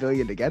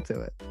pavilion to get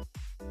to it.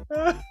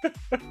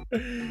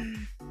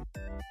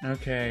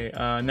 Okay.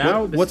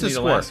 Now What's this the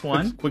will be the score?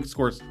 last one. Quick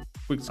score.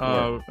 Quick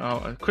score.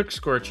 A quick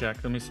score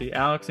check. Let me see.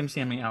 Alex, let me see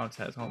how many Alex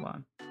has. Hold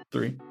on.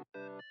 3.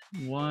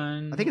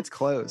 1. I think it's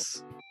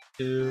close.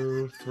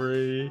 2,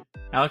 3.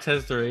 Alex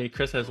has 3.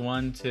 Chris has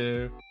 1,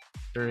 2,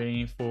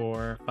 3,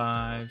 4,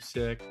 5,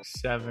 6,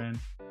 7,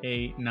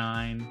 8,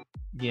 9.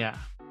 Yeah.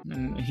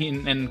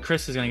 And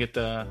Chris is gonna get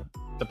the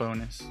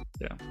bonus.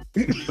 Yeah.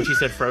 Which he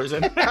said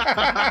Frozen.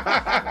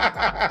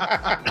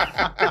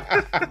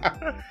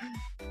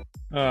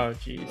 Oh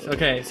jeez.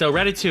 Okay, so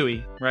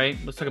Ratatouille, right?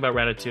 Let's talk about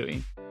Ratatouille.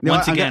 You know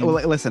Once what? again,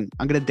 Listen,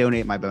 I'm gonna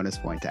donate my bonus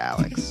point to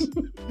Alex.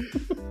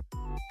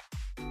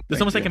 it's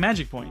almost you. like a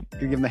magic point.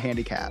 You're giving the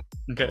handicap.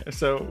 Okay,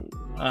 so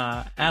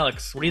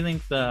Alex, what do you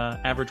think the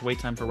average wait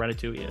time for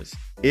Ratatouille is?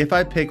 If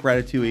I pick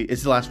Ratatouille,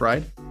 is it the last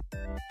ride?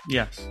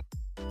 Yes.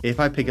 If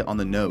I pick it on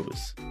the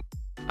nose,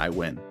 I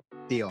win.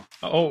 Deal.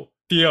 Oh,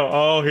 Theo.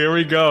 Oh, here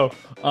we go.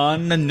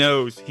 On the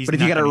nose. He's But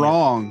if you not get it gonna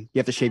wrong, you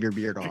have to shave your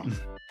beard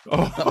off.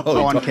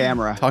 Oh, On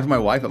camera. Talk to my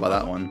wife about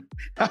that one.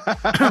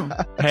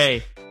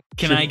 hey,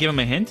 can I give him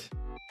a hint?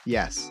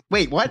 Yes.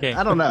 Wait, what? Okay.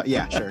 I don't know.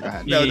 Yeah, sure. Go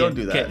ahead. No, don't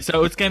do that. Okay,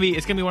 so it's gonna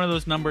be one of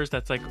those numbers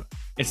that's like,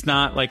 it's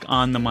not like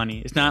on the money.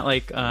 It's not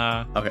like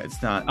Okay,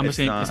 it's not. I'm just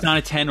saying it's not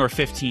a 10 or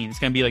 15. It's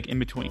gonna be like in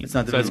between. It's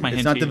not So that's divisible. my It's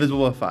hint not to you.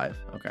 divisible by 5.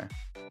 Okay.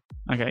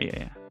 Okay,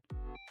 yeah.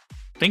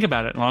 Think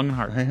about it long and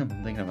hard. I am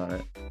thinking about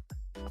it.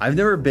 I've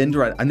never been to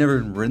ride. I've never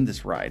ridden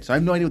this ride, so I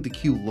have no idea what the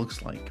queue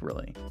looks like.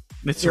 Really,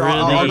 It's Here, really.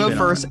 I'll go been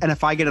first, on. and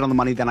if I get it on the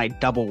money, then I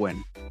double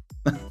win.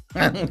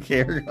 I don't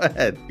care. Go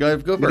ahead. Go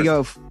I'm first. gonna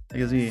go I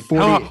guess me.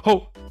 40.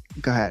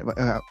 Go ahead.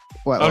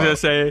 What? I was gonna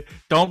say,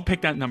 don't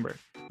pick that number.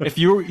 If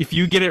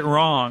you get it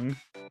wrong,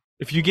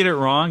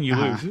 you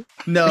lose.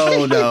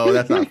 No,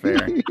 that's not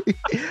fair.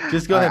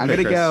 Just go ahead. I'm pick,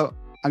 gonna Chris. go.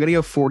 I'm gonna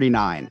go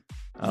 49.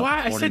 Oh, Why?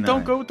 I said 49.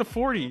 don't go with the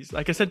 40s.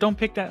 Like I said, don't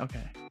pick that.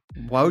 Okay.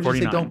 Why would you say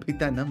 49. don't pick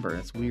that number?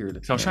 That's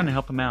weird. So I was trying to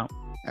help him out.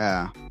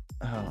 Yeah.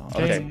 Oh,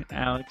 Okay, okay.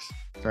 Alex.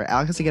 Sorry,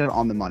 Alex has to get it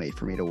on the money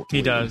for me to. He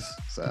win, does.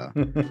 So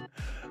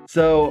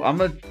So I'm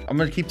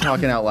gonna keep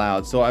talking out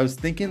loud. So I was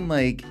thinking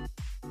like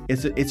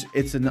it's an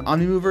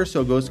omnimover,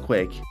 so it goes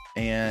quick,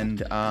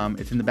 and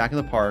it's in the back of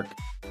the park.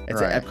 It's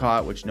Right. at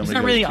Epcot, which It's nobody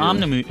not really goes to.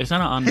 omnimove. It's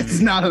not an it's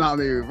omnimove. not an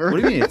omnimover.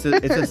 What do you mean? It's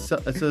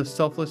a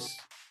selfless.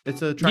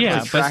 It's a trackless. Yeah,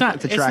 but it's not.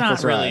 it's a It's not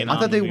trackless really ride. an I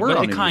thought they omnimove, were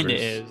but it kind of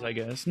omnivores. is, I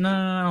guess. No,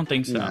 I don't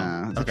think so.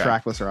 Nah, it's Okay. a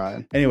trackless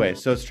ride. Anyway,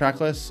 so it's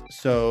trackless,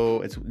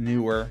 so it's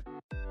newer.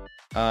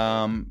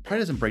 Probably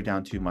doesn't break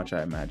down too much,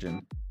 I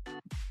imagine.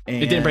 It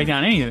didn't break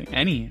down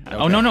anything.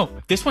 Oh Okay. no,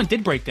 this one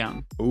did break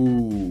down.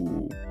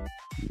 Ooh.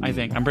 I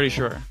think. I'm pretty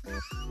sure.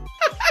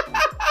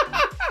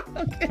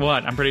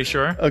 What? I'm pretty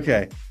sure.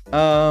 Okay.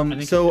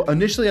 think- So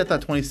initially I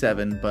thought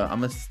 27, but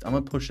I'm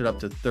gonna push it up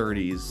to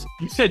 30s.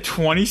 You said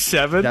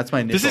 27. That's my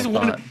initial This is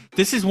thought.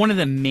 This is one of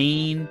the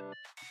main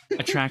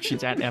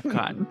attractions at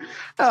Epcot.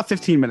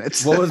 15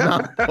 minutes. What was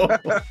Mount? Oh,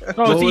 What it's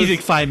was- easy.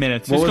 5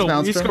 minutes. what Just was go.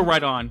 Maelstrom? Just go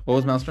right on. What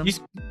was Maelstrom?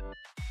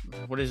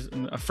 What is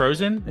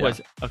Frozen? Yeah.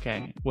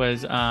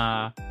 Was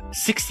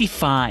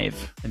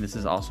 65. And this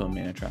is also a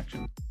main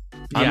attraction.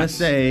 I'm Yes. gonna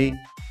say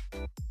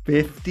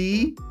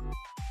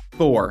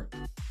 54.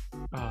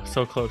 Oh,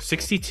 so close.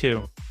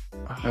 62.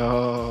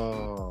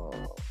 Oh.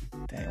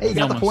 Dang, Hey, you got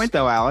the Almost. point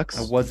though, Alex.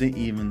 I wasn't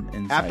even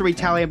inside. After we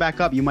 10. tally it back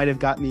up, you might have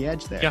gotten the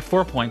edge there. You got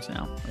 4 points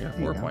now. I got There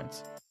 4 you go.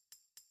 points.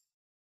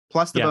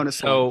 Plus the Yeah. bonus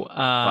So one.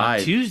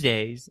 5.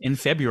 Tuesdays in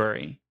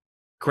February.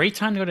 Great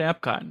time to go to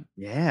Epcot.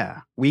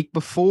 Yeah. Week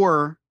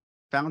before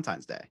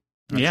Valentine's Day.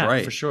 That's yeah,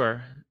 right. for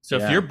sure. So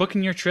Yeah. if you're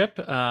booking your trip,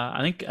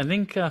 I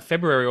think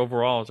February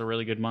overall is a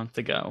really good month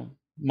to go.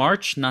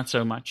 March, not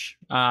so much.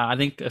 I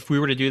think if we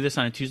were to do this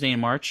on a Tuesday in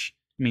March,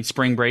 I mean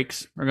spring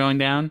breaks are going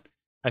down.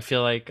 I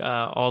feel like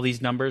all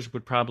these numbers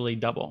would probably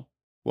double.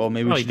 Well,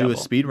 maybe we Probably should do a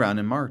double. speed round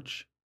in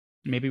March.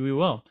 Maybe we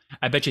will.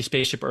 I bet you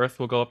Spaceship Earth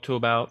will go up to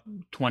about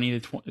 20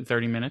 to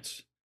 30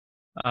 minutes.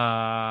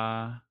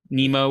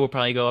 Nemo will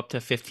probably go up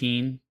to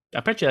 15. I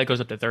bet you that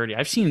goes up to 30.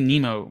 I've seen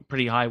Nemo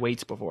pretty high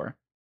weights before.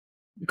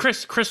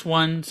 Chris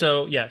won,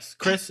 so yes,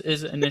 Chris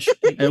is initially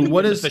And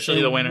what is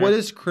officially the winner. What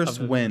does Chris of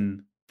the-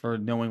 win for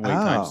knowing wait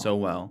time Oh. so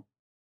well?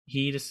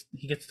 He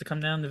gets to come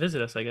down to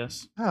visit us, I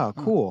guess. Oh,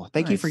 cool.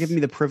 Thank you for nice. giving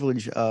me the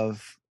privilege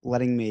of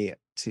letting me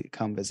to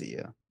come visit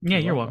you. Yeah,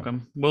 you're welcome.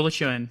 welcome. We'll let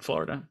you in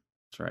Florida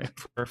That's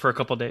right. for a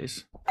couple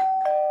days.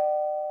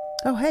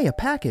 Oh, hey, a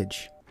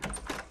package.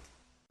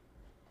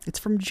 It's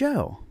from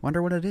Joe.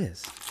 Wonder what it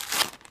is.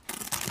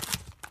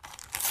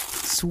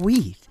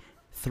 Sweet.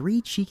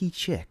 3 cheeky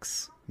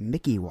chicks.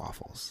 Mickey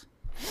waffles.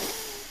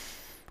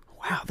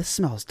 Wow, this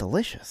smells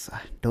delicious.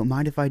 I don't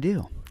mind if I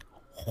do.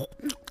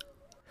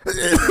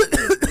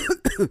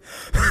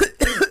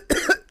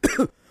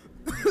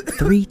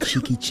 3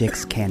 Cheeky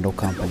Chicks Candle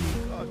Company.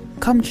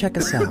 Come check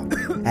us out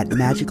at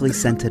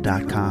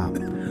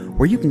magicallyscented.com,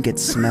 where you can get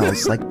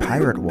smells like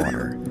pirate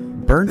water,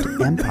 burnt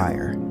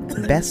empire,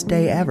 best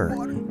day ever,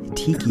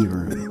 tiki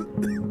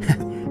room.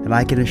 And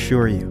I can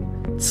assure you,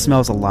 it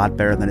smells a lot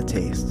better than it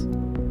tastes.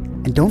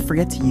 And don't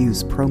forget to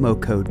use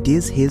promo code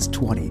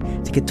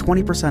DizHiz20 to get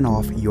 20%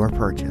 off your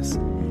purchase.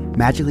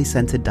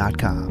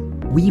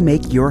 magicallyscented.com. We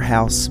make your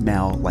house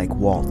smell like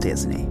Walt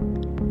Disney.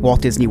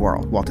 Walt Disney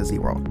World. Walt Disney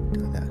World.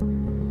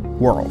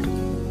 World.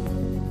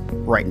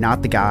 Right,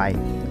 not the guy.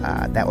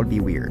 That would be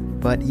weird.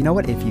 But you know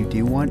what? If you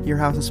do want your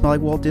house to smell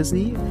like Walt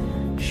Disney,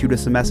 shoot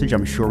us a message.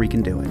 I'm sure we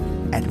can do it.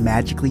 At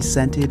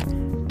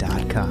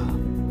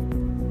magicallyscented.com.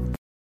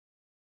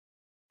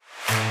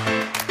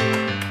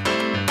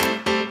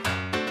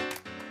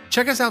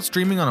 Check us out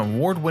streaming on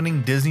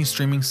award-winning Disney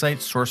streaming site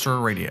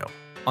Sorcerer Radio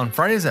on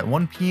Fridays at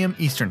 1 p.m.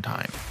 Eastern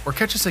Time, or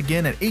catch us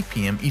again at 8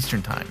 p.m.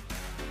 Eastern Time.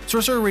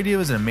 Sorcerer Radio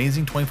is an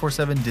amazing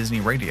 24/7 Disney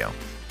radio.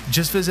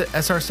 Just visit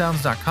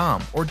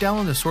srsounds.com or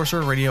download the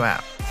Sorcerer Radio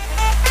app.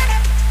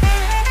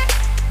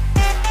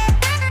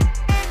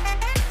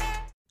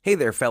 Hey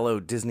there,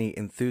 fellow Disney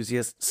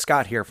enthusiasts.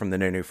 Scott here from the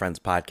No New Friends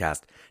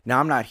podcast. Now,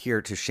 I'm not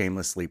here to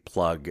shamelessly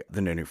plug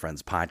the No New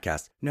Friends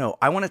podcast. No,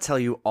 I want to tell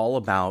you all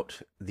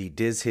about the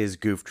Diz His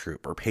Goof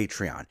Troop, or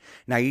Patreon.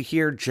 Now, you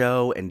hear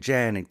Joe and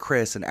Jen and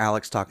Chris and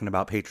Alex talking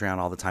about Patreon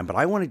all the time, but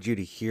I wanted you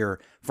to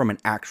hear from an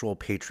actual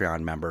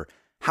Patreon member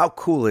how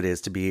cool it is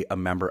to be a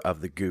member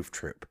of the Goof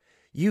Troop.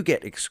 You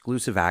get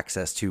exclusive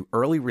access to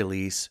early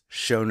release,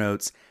 show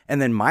notes,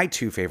 and then my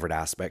 2 favorite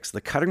aspects,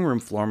 the cutting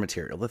room floor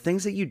material, the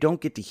things that you don't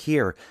get to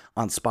hear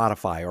on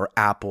Spotify or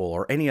Apple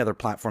or any other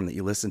platform that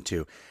you listen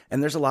to.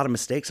 And there's a lot of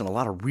mistakes and a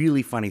lot of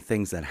really funny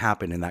things that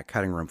happen in that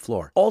cutting room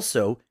floor.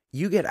 Also,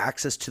 you get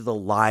access to the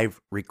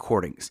live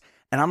recordings.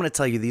 And I'm going to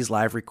tell you, these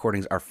live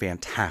recordings are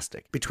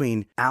fantastic.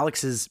 Between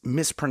Alex's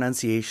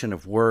mispronunciation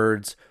of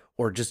words,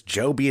 or just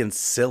Joe being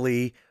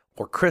silly,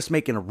 or Chris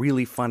making a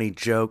really funny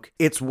joke,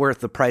 it's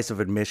worth the price of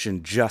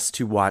admission just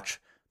to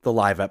watch the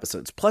live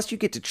episodes. Plus, you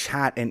get to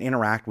chat and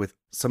interact with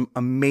some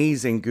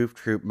amazing Goof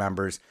Troop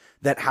members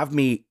that have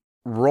me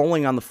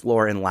rolling on the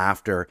floor in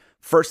laughter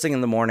first thing in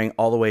the morning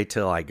all the way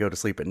till I go to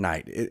sleep at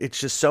night. It's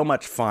just so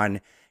much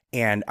fun.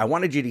 And I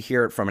wanted you to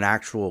hear it from an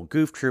actual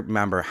Goof Troop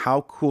member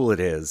how cool it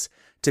is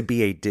to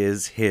be a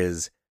Diz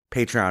His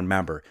Patreon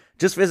member.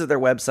 Just visit their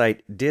website,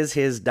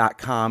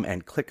 dizhis.com,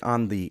 and click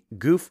on the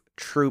Goof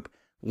Troop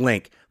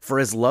link. For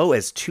as low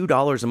as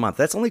 $2 a month,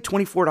 that's only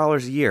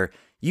 $24 a year,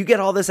 you get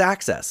all this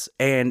access,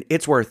 and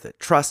it's worth it.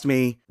 Trust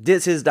me,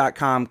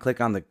 dizhis.com, click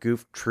on the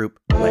Goof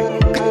Troop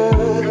link.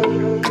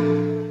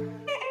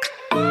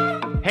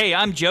 Hey,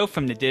 I'm Joe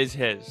from the Diz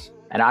His.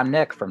 And I'm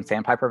Nick from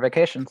Sandpiper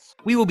Vacations.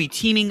 We will be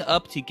teaming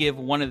up to give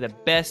one of the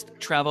best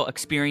travel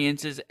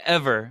experiences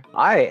ever.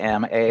 I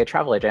am a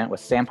travel agent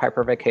with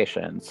Sandpiper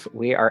Vacations.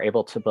 We are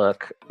able to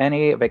book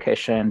any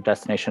vacation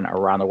destination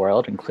around the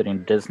world,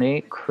 including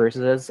Disney,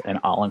 cruises, and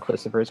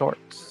all-inclusive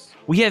resorts.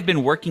 We have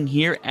been working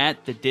here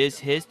at the Diz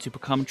His to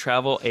become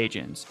travel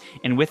agents.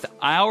 And with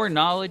our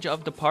knowledge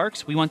of the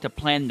parks, we want to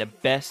plan the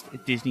best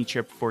Disney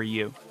trip for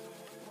you.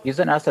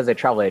 Using us as a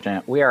travel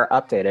agent, we are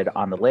updated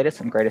on the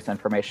latest and greatest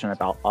information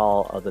about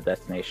all of the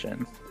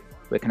destinations.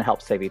 We can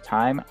help save you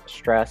time,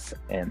 stress,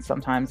 and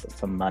sometimes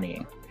some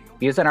money.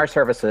 Using our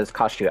services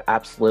costs you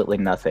absolutely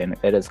nothing.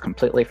 It is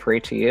completely free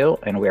to you,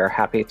 and we are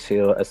happy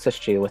to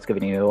assist you with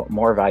giving you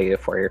more value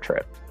for your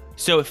trip.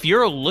 So if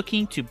you're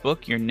looking to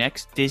book your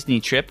next Disney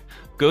trip,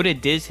 go to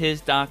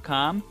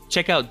dizhis.com,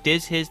 check out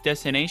Diz His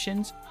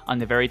destinations on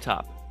the very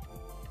top.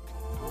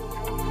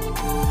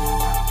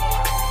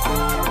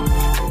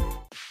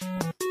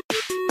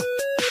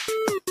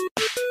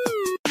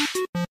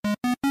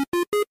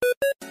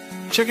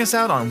 Check us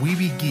out on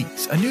Weeby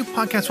Geeks, a new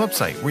podcast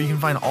website where you can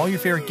find all your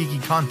favorite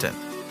geeky content.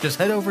 Just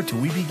head over to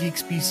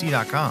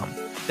WeebyGeeksPC.com.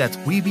 That's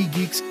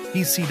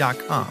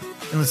WeebyGeeksPC.com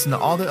and listen to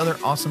all the other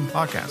awesome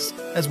podcasts,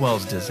 as well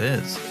as Diz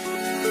His.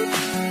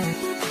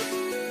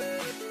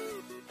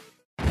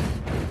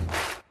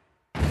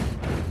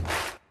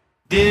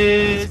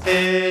 Diz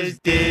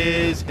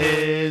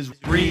His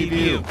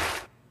review.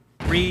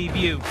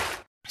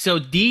 So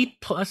D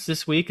plus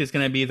this week is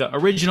going to be the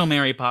original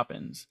Mary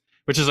Poppins,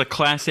 which is a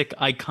classic,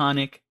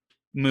 iconic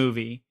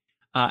movie.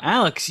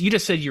 Alex, you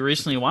just said you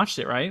recently watched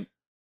it, right?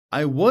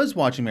 I was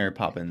watching Mary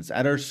Poppins.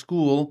 At our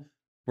school,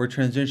 we're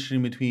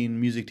transitioning between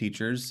music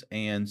teachers,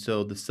 and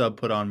so the sub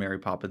put on Mary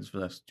Poppins for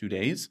the next 2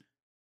 days,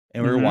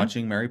 and we were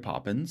watching Mary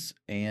Poppins.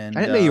 And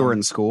I didn't know you were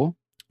in school.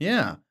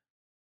 Yeah.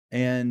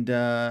 And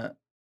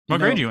What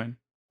grade are you in?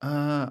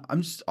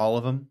 I'm just all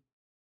of them.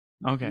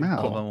 Okay, No.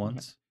 All of them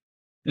once.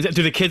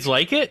 Do the kids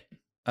like it?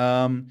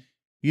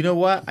 You know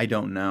what? I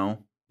don't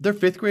know. They're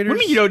fifth graders. What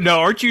do you mean you don't know?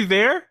 Aren't you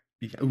there?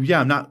 Yeah,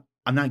 I'm not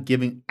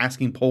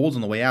asking polls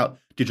on the way out.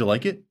 Did you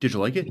like it? Did you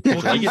like it?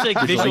 Well, you like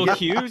visual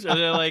cues? Are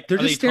they like? They're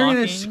are just they staring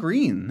talking? at a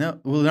screen. No,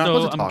 well, they're not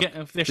So supposed to talk.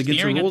 if they're It's against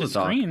staring at rules the to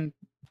talk. screen,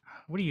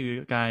 what are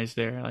you guys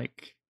there?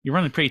 Like, you're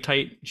running a pretty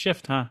tight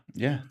shift, huh?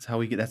 Yeah, that's how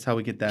we get that.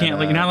 Can't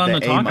like you're not allowed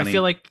that to talk. money. I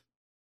feel like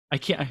I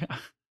can't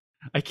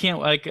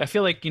like I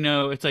feel like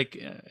it's like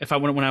if I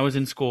went when I was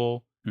in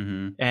school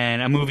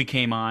and a movie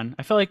came on,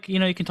 I felt like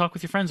you can talk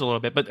with your friends a little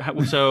bit. But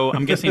so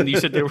I'm guessing you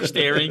said they were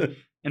staring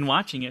and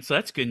watching it, so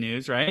that's good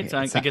news, right? So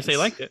I guess they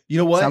liked it. You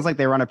know what? Sounds like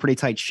they run a pretty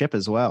tight ship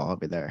as well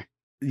over there.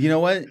 You know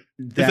what?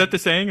 Is that the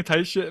saying? A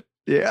tight ship?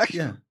 Yeah.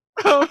 Yeah.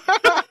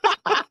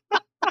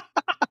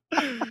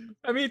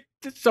 I mean,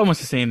 it's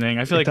almost the same thing.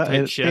 I feel like a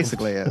tight ship.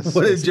 Basically is.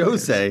 What did Joe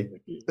say?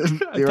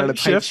 They run a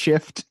tight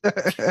shift.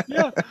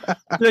 Yeah.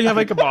 You have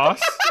like a boss.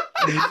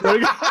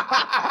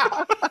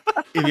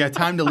 If you got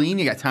time to lean,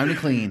 you got time to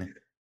clean.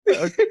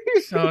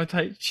 So a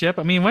tight ship.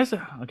 I mean, what's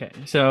okay?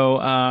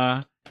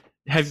 So,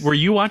 were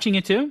you watching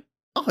it too?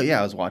 Oh yeah,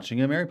 I was watching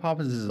it. Mary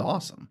Poppins is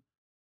awesome.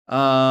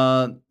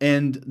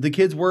 And the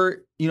kids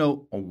were,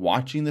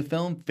 watching the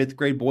film. Fifth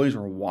grade boys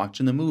were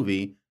watching the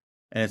movie,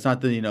 and it's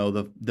not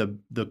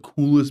the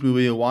coolest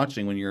movie you're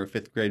watching when you're a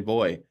fifth grade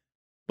boy,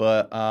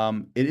 but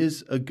it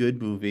is a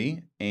good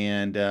movie,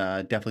 and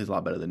definitely is a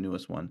lot better than the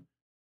newest one.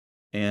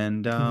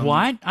 And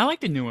What? I like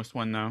the newest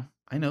one though.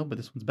 I know, but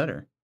this one's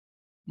better.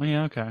 Oh,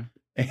 yeah, okay.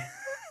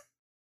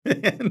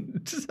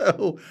 And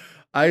so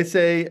I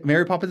say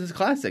Mary Poppins is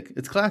classic.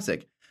 It's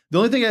classic. The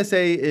only thing I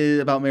say is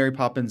about Mary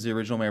Poppins, the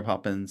original Mary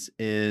Poppins,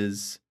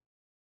 is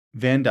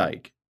Van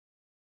Dyke.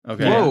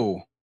 Okay.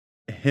 Whoa.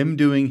 Him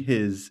doing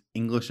his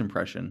English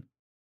impression.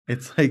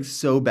 It's like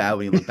so bad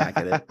when you look back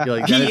at it. You're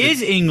like, He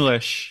is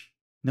English.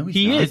 No, he's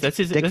He not. is. That's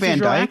his. Dick that's Van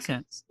his real Dyke?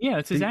 accent. Yeah,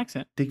 that's his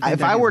accent. Dick Van If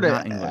Dyke I were is to,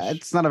 not English.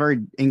 it's not a very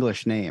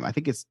English name. I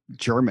think it's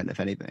German, if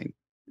anything.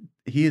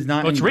 He is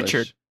not Oh, it's English.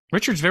 Richard.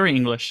 Richard's very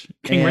English.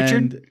 King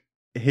Richard.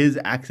 His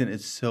accent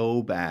is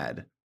so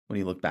bad when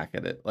you look back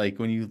at it. Like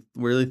when you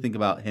really think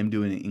about him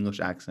doing an English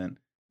accent,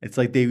 it's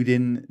like they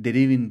didn't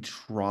even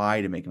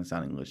try to make him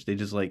sound English. They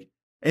just like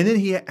And then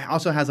he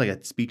also has like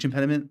a speech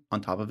impediment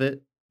on top of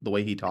it. The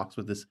way he talks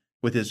with his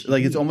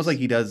like, it's almost like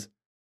he does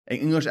an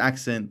English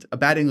accent, a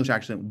bad English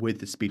accent with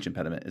the speech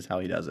impediment is how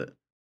he does it.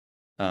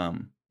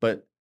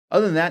 But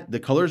other than that, the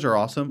colors are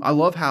awesome. I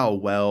love how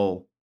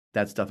well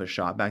that stuff is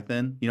shot back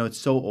then. You know, it's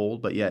so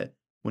old, but yet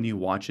when you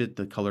watch it,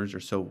 the colors are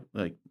so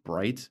like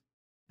bright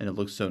and it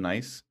looks so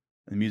nice.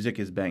 The music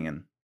is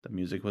banging. The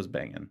music was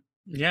banging.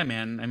 Yeah,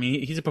 man. I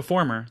mean, he's a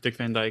performer, Dick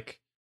Van Dyke.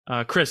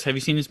 Chris, have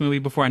you seen this movie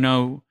before? I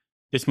know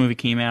this movie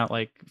came out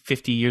like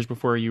 50 years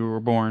before you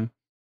were born.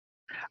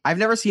 I've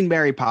never seen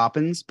Mary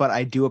Poppins, but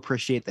I do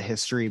appreciate the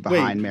history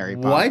behind Mary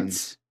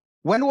Poppins.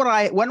 What? When would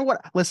I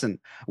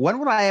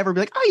ever be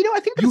like, oh, you know,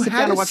 I think I'm gonna sit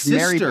down and watch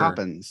Mary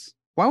Poppins?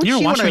 Why would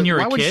she want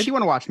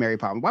to watch Mary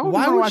Poppins? Why would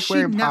we watch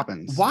Mary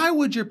Poppins? Why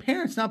would your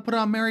parents not put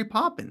on Mary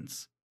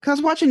Poppins?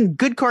 Because watching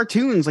good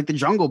cartoons like The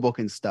Jungle Book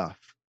and stuff.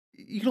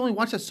 You can only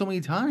watch that so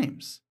many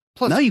times.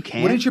 Plus, no, you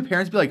can't. Wouldn't your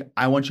parents be like,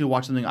 I want you to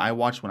watch something I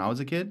watched when I was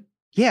a kid?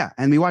 Yeah,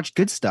 and we watched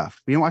good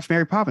stuff. We didn't watch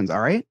Mary Poppins, all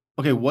right?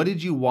 Okay, what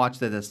did you watch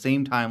that the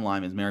same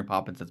timeline as Mary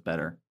Poppins that's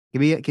better?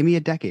 Give me a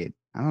decade.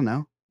 I don't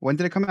know. When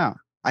did it come out?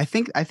 I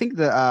think it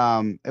was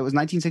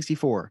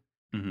 1964.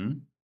 Mm-hmm.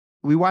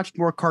 We watched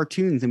more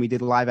cartoons than we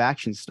did live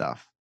action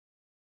stuff.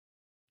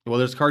 Well,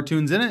 there's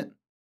cartoons in it.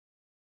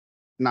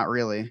 Not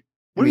really.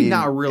 What do you mean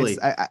not really?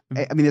 I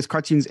mean, there's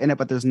cartoons in it,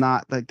 but there's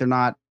not like they're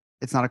not.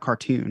 It's not a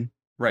cartoon.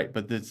 Right,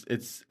 but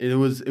it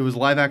was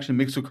live action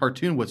mixed with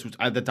cartoon, which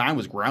at the time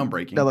was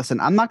groundbreaking. Now listen,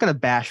 I'm not going to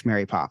bash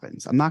Mary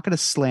Poppins. I'm not going to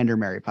slander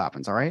Mary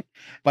Poppins. All right.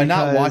 By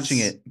not watching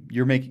it,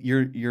 your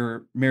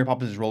Mary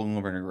Poppins is rolling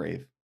over in her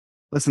grave.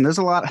 Listen, there's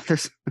a lot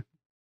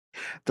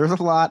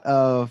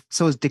of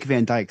so is Dick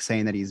Van Dyke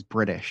saying that he's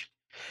British.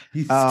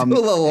 He's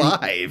still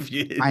alive.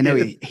 I know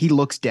he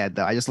looks dead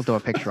though. I just looked at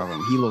a picture of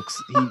him. He's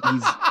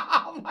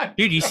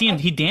dude. You see him?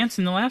 He danced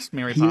in the last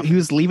Mary Poppins. He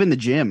was leaving the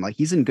gym. Like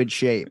he's in good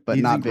shape, but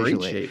not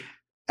visually. Great shape.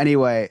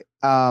 Anyway,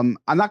 I'm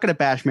not going to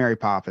bash Mary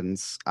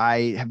Poppins.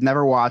 I have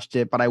never watched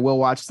it, but I will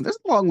watch them. There's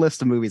a long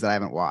list of movies that I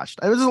haven't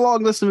watched. There's a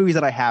long list of movies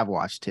that I have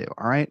watched too.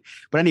 All right.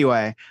 But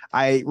anyway,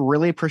 I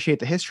really appreciate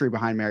the history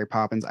behind Mary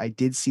Poppins. I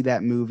did see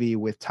that movie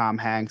with Tom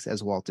Hanks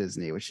as Walt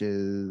Disney, which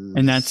is...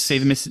 And that's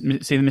Save Mr.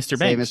 Banks. Save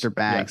Mr.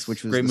 Banks, yes,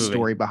 which was the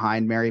story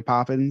behind Mary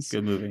Poppins.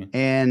 Good movie.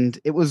 And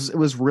it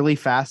was really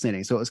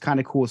fascinating. So it was kind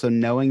of cool. So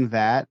knowing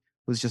that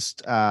was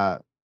just...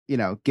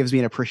 gives me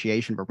an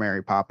appreciation for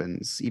Mary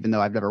Poppins, even though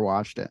I've never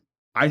watched it.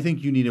 I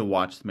think you need to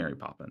watch Mary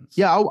Poppins.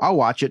 Yeah, I'll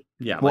watch it.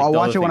 Yeah, well, I'll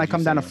watch it when I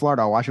come down to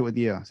Florida. I'll watch it with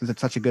you since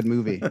it's such a good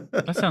movie.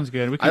 That sounds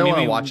good. I don't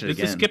want to watch it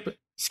again.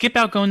 Skip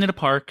out going to the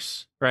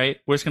parks, right?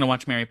 We're just gonna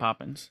watch Mary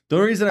Poppins. The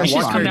only reason I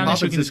watched Mary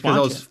Poppins is because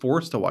I was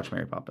forced to watch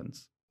Mary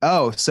Poppins.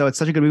 Oh, so it's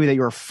such a good movie that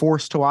you were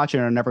forced to watch it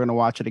and are never going to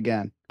watch it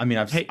again. I mean,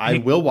 I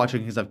will watch it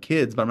because I have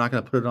kids, but I'm not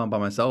going to put it on by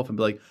myself and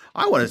be like,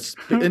 I want to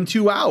spend in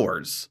 2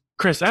 hours.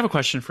 Chris, I have a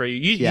question for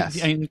you. Yes.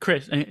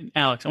 Chris and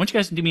Alex, I want you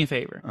guys to do me a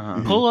favor.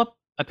 Pull up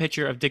a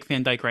picture of Dick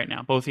Van Dyke right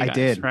now. Both of you guys,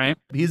 did. Right?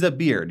 He's a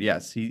beard,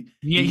 yes. He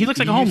looks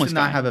like a homeless used to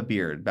guy. not have a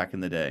beard back in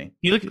the day.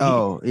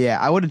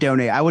 I would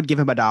donate. I would give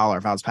him $1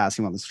 if I was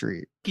passing him on the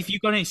street. If you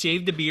go in and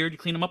shave the beard,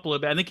 clean him up a little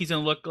bit, I think he's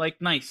going to look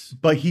like nice.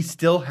 But he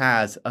still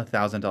has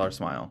 $1,000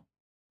 smile.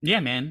 Yeah,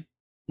 man.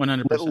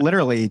 100%.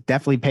 Literally,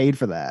 definitely paid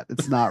for that.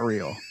 It's not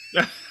real.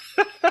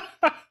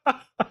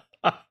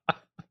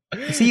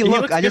 See,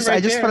 look, I just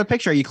put a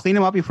picture. You clean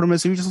him up, you put him in a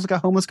suit, he just looks like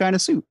a homeless guy in a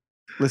suit.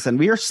 Listen,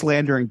 we are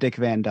slandering Dick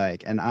Van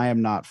Dyke, and I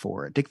am not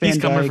for it. He's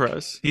coming for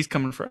us. He's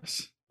coming for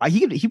us.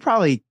 He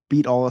probably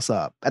beat all us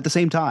up at the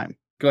same time.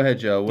 Go ahead,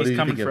 Joe. What do you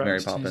think of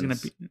Mary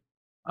Poppins?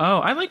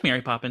 I like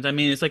Mary Poppins. I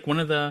mean, it's like one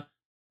of the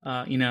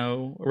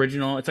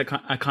original. It's like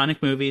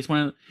iconic movies.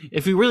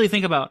 If we really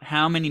think about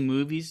how many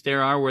movies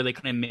there are where they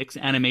kind of mix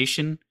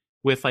animation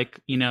with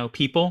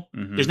people,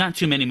 there's not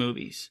too many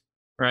movies.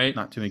 Right,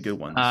 not too many good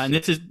ones, and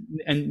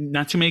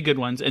not too many good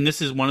ones. And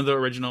this is one of the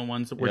original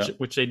ones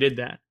which they did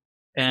that.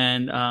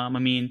 And I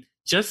mean,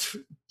 just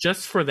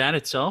for that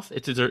itself,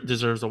 it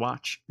deserves a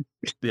watch.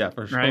 Yeah,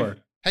 for sure. Right?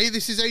 Hey,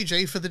 this is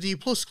AJ for the D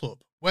Plus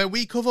Club, where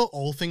we cover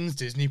all things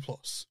Disney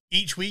Plus.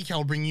 Each week,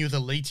 I'll bring you the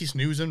latest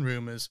news and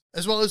rumors,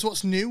 as well as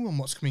what's new and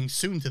what's coming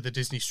soon to the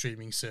Disney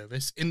streaming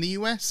service in the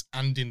US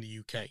and in the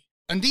UK.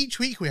 And each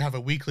week, we have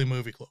a weekly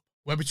movie club,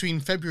 where between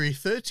February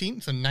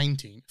 13th and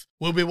 19th,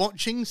 we'll be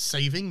watching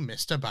Saving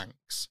Mr.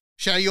 Banks.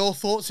 Share your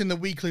thoughts in the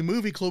weekly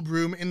movie club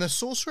room in the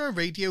Sorcerer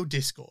Radio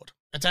Discord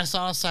at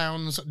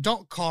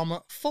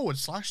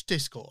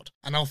srsounds.com/Discord,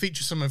 and I'll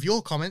feature some of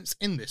your comments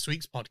in this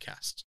week's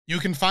podcast. You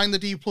can find the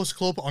D Plus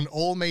Club on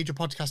all major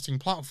podcasting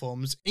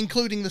platforms,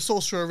 including the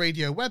Sorcerer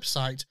Radio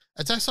website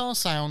at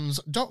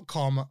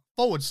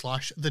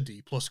srsounds.com/The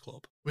D Plus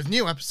Club, with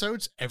new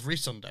episodes every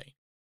Sunday.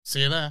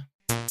 See you there.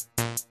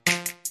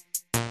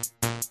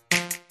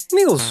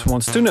 Niels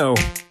wants to know.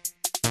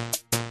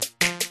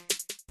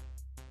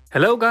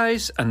 Hello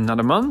guys,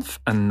 another month,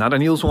 another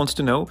Niels wants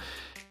to know.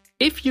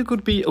 If you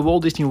could be a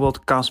Walt Disney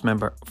World cast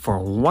member for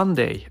one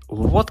day,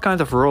 what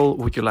kind of role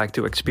would you like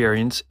to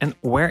experience and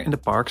where in the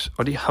parks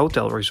or the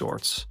hotel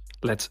resorts?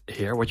 Let's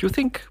hear what you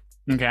think.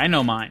 Okay, I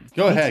know mine.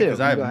 Go ahead,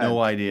 because I have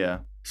no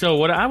idea. So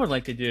what I would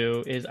like to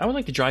do is I would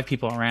like to drive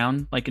people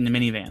around like in the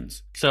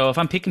minivans. So if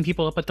I'm picking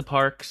people up at the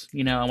parks,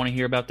 I want to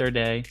hear about their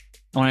day.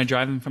 I want to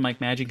drive them from like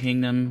Magic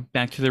Kingdom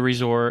back to the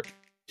resort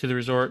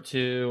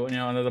to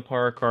another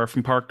park, or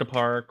from park to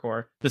park,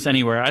 or just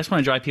anywhere. I just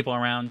want to drive people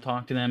around,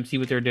 talk to them, see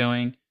what they're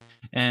doing,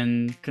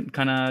 and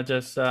kind of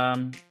just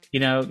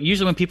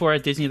usually when people are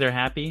at Disney, they're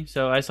happy.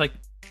 So I just like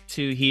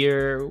to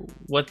hear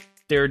what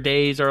their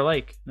days are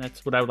like.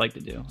 That's what I would like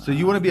to do. So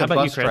you want to be a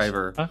bus you,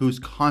 driver who's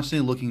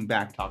constantly looking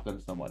back, talking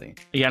to somebody.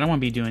 Yeah, I don't want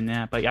to be doing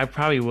that, but I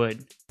probably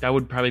would. That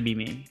would probably be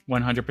me.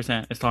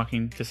 100% is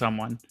talking to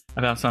someone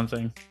about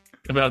something.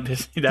 About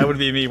Disney. That would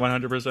be me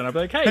 100%. I'd be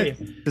like, hey,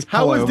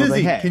 how was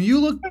Disney? Like, hey. Can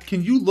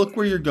you look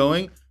where you're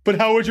going? But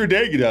how was your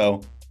day,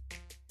 go?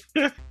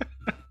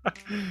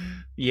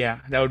 Yeah,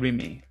 that would be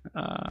me.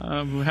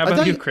 How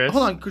about you, Chris?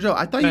 Hold on, Joe.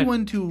 I thought you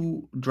wanted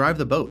to drive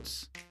the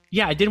boats.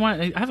 Yeah, I did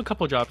want. I have a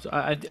couple of jobs.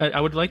 I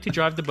would like to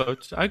drive the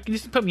boats.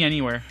 Just put me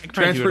anywhere. I can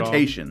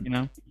transportation. Do it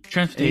all,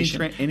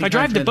 transportation. Any I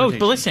drive the boats,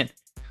 but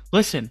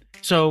listen.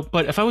 So,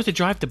 but if I was to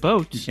drive the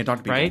boats, you can't talk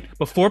to people. Right?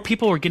 Before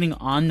people were getting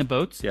on the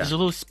boats, there's a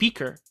little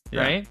speaker,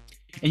 right?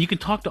 And you can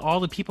talk to all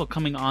the people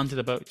coming onto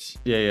the boats.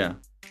 Yeah.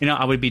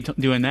 I would be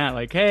doing that,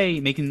 like, hey,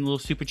 making little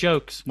stupid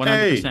jokes. 100%.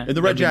 Hey, in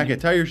the red jacket,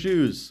 tie your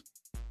shoes.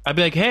 I'd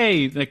be like,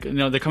 hey, like,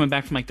 they're coming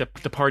back from like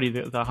the party,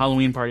 the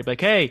Halloween party. I'd be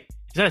like, hey,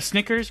 is that a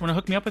Snickers? Want to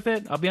hook me up with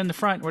it? I'll be on the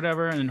front,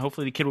 whatever. And then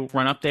hopefully the kid will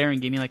run up there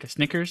and give me like a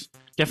Snickers.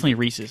 Definitely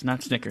Reese's,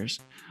 not Snickers.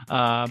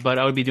 But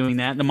I would be doing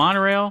that. The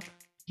monorail,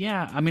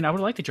 yeah. I mean, I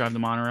would like to drive the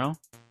monorail,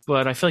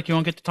 but I feel like you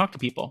won't get to talk to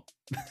people.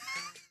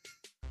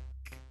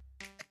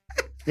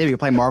 Yeah, you can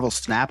play Marvel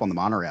Snap on the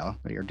monorail.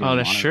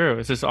 That's true.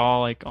 It's just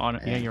all like on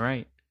it. Yeah, you're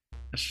right.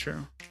 That's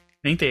true. I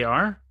think they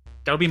are.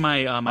 That would be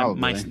my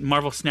my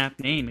Marvel Snap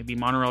name. It'd be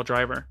Monorail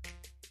Driver.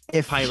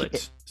 Pilot.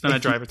 It's not a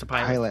driver. It's a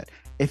pilot.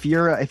 If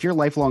your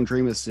lifelong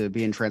dream is to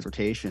be in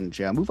transportation,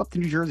 Joe, move up to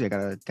New Jersey. I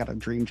got a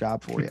dream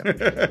job for you.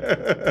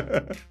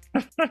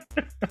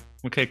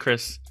 Okay,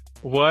 Chris.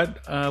 What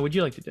would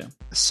you like to do?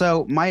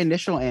 So my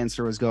initial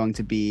answer was going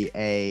to be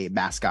a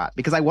mascot,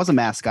 because I was a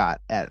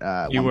mascot at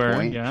one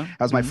point. Yeah.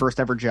 That was my first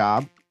ever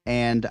job.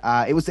 And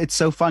it's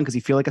so fun because you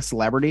feel like a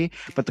celebrity.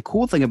 But the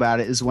cool thing about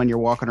it is when you're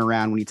walking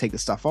around, when you take the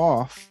stuff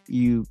off,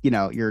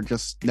 you're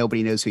just,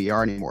 nobody knows who you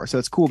are anymore. So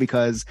it's cool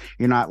because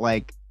you're not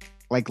like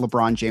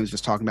LeBron James was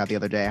just talking about the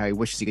other day, how he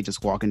wishes he could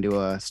just walk into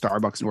a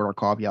Starbucks and order a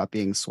coffee without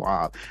being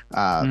swarmed.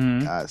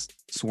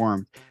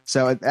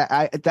 So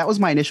that was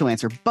my initial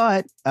answer.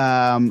 But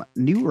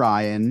New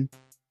Ryan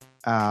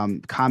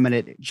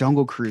commented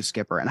Jungle Cruise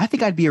skipper, and I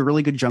think I'd be a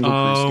really good Jungle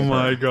Cruise skipper. Oh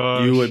my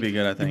gosh. You would be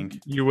good, I think.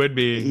 You would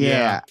be.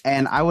 Yeah.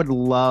 And I would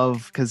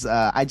love, because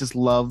I just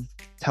love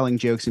telling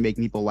jokes and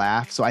making people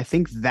laugh. So I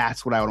think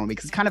that's what I would want to be,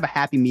 because it's kind of a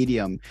happy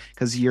medium,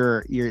 because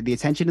the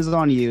attention is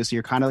on you, so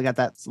you're kind of got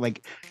that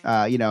like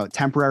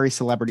temporary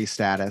celebrity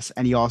status,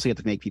 and you also get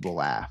to make people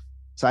laugh.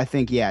 So I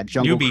think,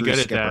 Jungle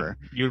Cruise skipper.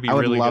 You'd be I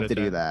would really love good to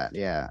do that.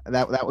 Yeah,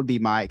 that would be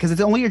because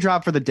it's only your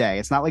job for the day.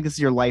 It's not like this is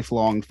your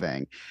lifelong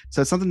thing.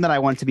 So it's something that I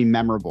want to be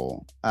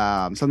memorable,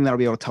 something that I'll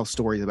be able to tell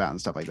stories about and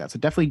stuff like that. So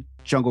definitely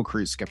Jungle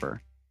Cruise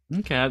skipper.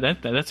 Okay,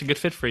 that's a good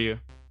fit for you.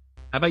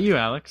 How about you,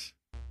 Alex?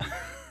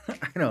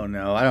 I don't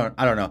know. I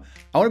don't know.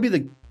 I want to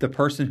be the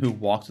person who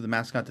walks with the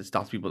mascot that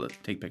stops people to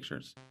take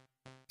pictures.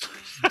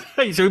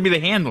 So you'd be the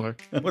handler.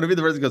 I want to be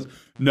the person who goes,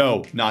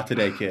 no, not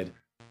today, kid.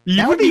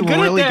 That would be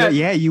really good.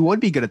 Yeah, you would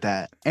be good at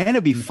that. And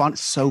it'd be fun.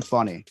 So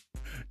funny.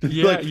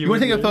 Yeah, like, you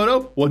want to take a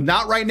photo? Well,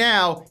 not right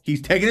now.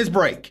 He's taking his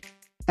break.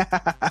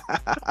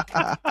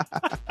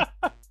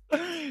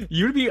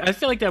 You would be. I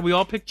feel like that we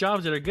all pick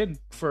jobs that are good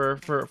for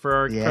our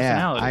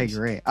personalities. I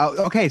agree.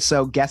 Oh, okay.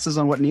 So guesses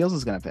on what Niels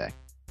is going to pick.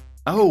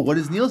 Oh, what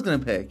is Niels going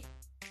to pick?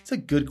 It's a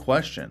good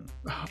question.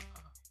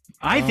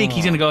 I think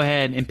he's going to go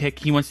ahead and pick.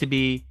 He wants to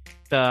be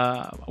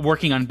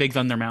working on Big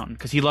Thunder Mountain,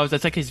 because he loves.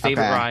 That's like his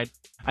favorite ride.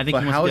 I think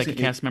he wants to be like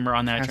a cast member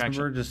on that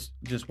attraction. Member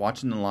just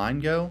watching the line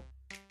go,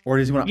 or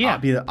does he want to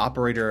be the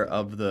operator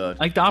of the?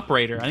 Like the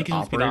operator. I think he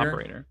wants to be the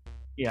operator.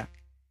 Yeah.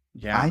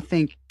 Yeah. I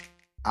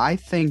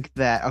think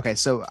that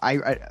so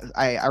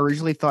I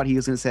originally thought he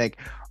was going to say like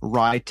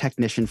ride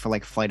technician for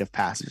like Flight of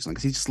Passage,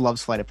 because he just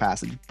loves Flight of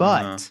Passage.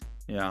 But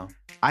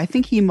I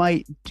think he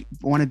might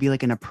want to be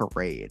like in a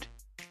parade.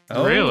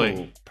 Oh,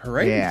 really?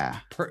 Parade? Yeah.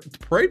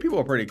 Parade people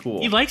are pretty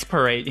cool. He likes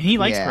parade. He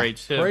likes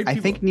parades too. I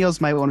think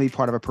Niels might want to be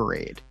part of a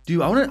parade.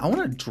 Dude, I want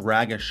to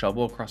drag a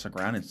shovel across the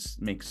ground and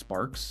make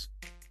sparks.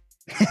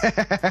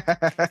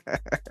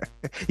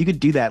 You could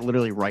do that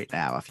literally right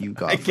now if you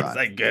go. I guess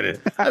I get it.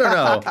 I don't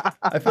know.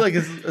 I feel like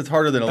it's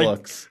harder than it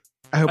looks.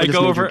 I hope it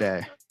just made your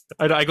day.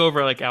 I go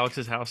over like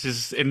Alex's house.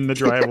 He's in the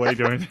driveway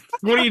doing.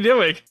 What are you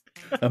doing?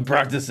 I'm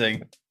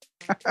practicing.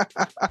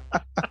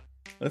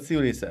 Let's see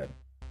what he said.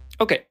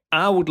 Okay,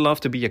 I would love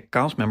to be a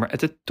cast member at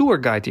the tour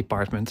guide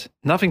department.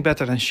 Nothing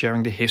better than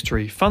sharing the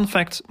history, fun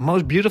facts,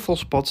 most beautiful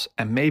spots,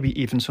 and maybe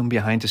even some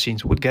behind the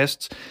scenes with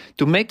guests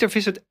to make their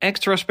visit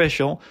extra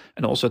special,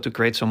 and also to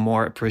create some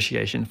more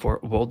appreciation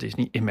for Walt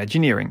Disney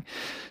Imagineering.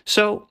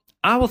 So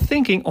I was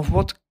thinking of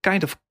what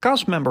kind of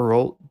cast member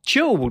role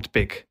Joe would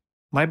pick.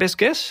 My best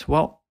guess?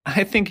 Well,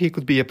 I think he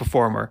could be a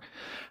performer.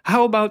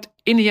 How about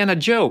Indiana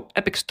Joe,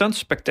 Epic Stunt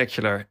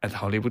Spectacular at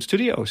Hollywood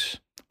Studios?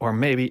 Or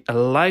maybe a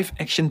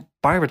live-action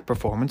pirate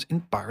performance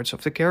in Pirates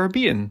of the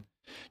Caribbean.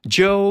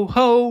 Joe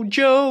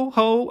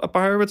ho, a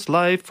pirate's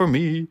life for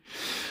me.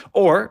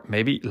 Or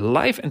maybe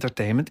live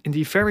entertainment in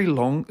the very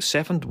long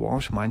Seven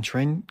Dwarfs Mine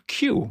Train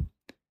queue.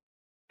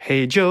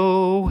 Hey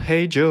Joe,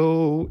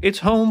 it's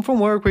home from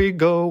work we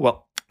go.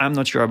 Well, I'm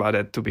not sure about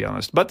that, to be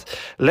honest. But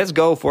let's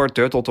go for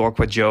Turtle Talk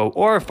with Joe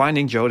or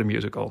Finding Joe the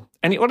Musical.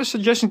 Any other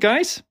suggestions,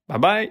 guys?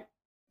 Bye-bye.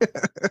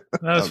 That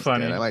was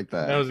funny. Good. I like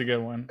that. That was a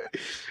good one.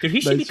 Dude,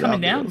 he should be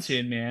coming down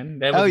soon, man.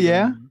 That was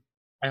yeah?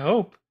 I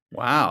hope.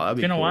 Wow, that'd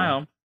be It's been cool. a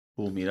while.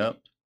 Cool meetup.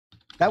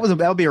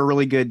 That'll be a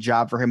really good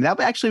job for him. That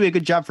would actually be a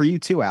good job for you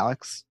too,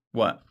 Alex.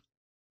 What?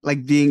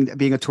 Like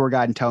being a tour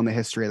guide and telling the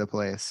history of the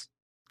place.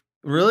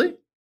 Really?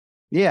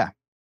 Yeah.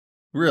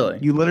 Really?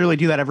 You literally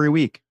do that every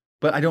week.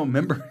 But I don't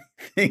remember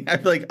anything. I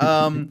feel like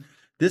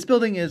this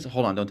building is,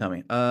 hold on, don't tell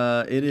me.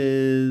 It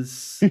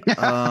is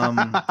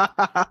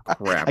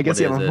crap. I guess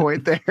you have a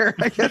point there.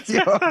 I guess you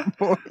have a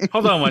point.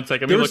 Hold on one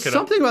second. Let me There's look it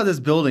something about this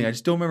building. I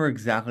just don't remember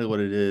exactly what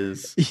it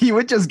is. You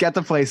would just get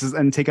the places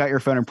and take out your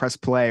phone and press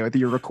play with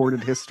your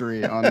recorded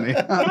history on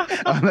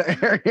the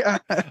area.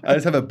 I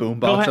just have a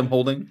boombox I'm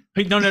holding.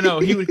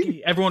 No.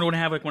 Everyone would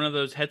have like one of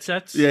those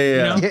headsets.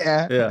 Yeah.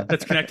 Yeah.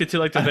 That's connected to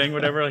like the thing,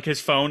 whatever, like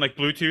his phone, like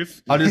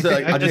Bluetooth. I'll just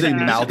like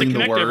mouthing the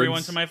connect words.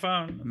 everyone to my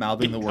phone.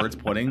 Mouthing the words,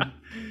 pointing.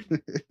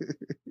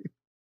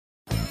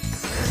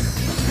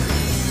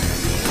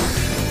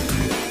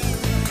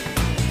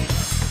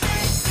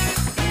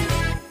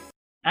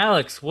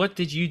 Alex, what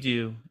did you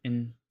do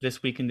in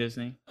this week in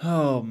Disney?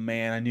 Oh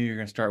man, I knew you were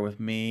gonna start with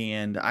me,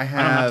 and I don't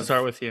have to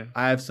start with you.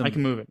 I have some. I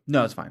can move it.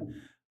 No, it's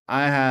fine.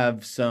 I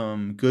have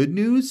some good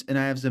news and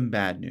I have some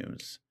bad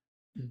news.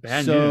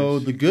 So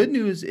the good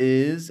news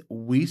is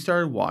we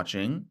started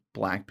watching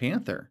Black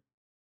Panther.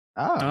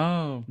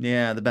 Oh.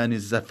 Yeah, the bad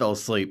news is I fell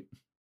asleep.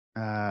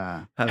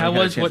 How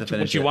was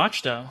what you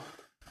watched though?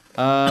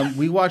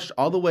 We watched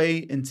all the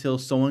way until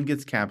someone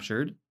gets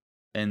captured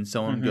and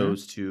someone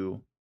goes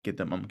to get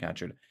them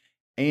captured.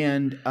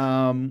 And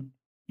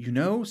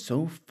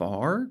so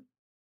far,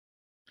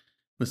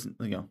 listen,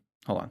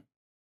 hold on.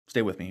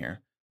 Stay with me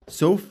here.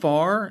 So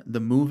far, the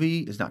movie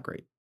is not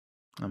great.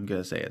 I'm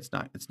gonna say it's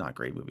not a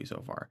great movie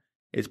so far.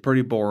 It's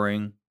pretty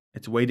boring.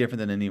 It's way different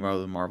than any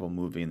other Marvel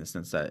movie in the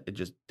sense that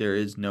there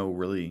is no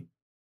really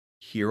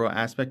hero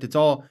aspect. It's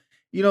all,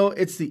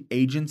 it's the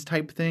agents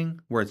type thing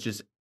where it's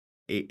just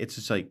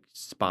like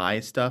spy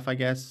stuff, I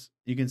guess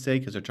you can say,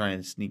 because they're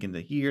trying to sneak into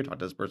here, talk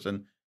to this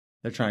person.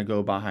 They're trying to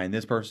go behind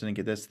this person and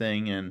get this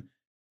thing. And,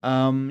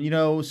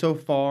 so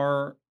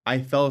far I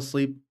fell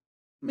asleep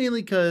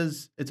mainly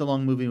because it's a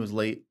long movie and it was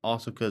late.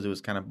 Also because it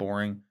was kind of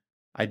boring.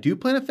 I do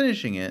plan on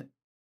finishing it.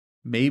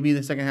 Maybe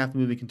the second half of the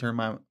movie can turn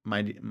my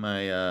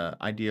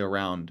idea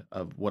around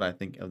of what I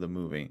think of the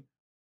movie.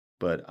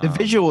 But the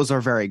visuals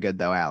are very good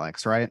though,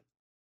 Alex, right?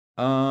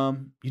 Yeah,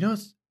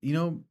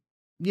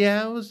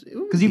 it was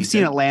because you've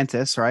seen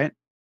Atlantis, right?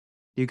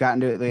 You got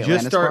into the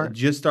Atlantis part?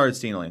 Just started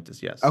seeing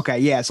Atlantis, yes. Okay,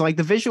 yeah. So like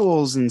the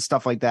visuals and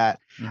stuff like that,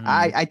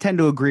 I tend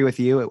to agree with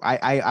you.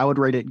 I would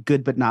rate it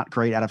good but not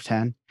great out of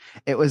 10.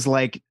 It was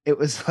like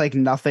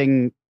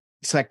nothing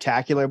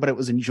spectacular, but it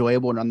was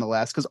enjoyable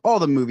nonetheless, because all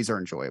the movies are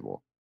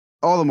enjoyable.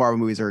 All the Marvel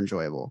movies are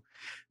enjoyable.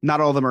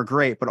 Not all of them are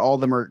great, but all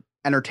of them are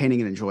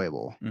entertaining and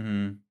enjoyable.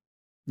 Mm-hmm.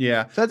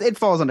 Yeah. So it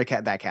falls under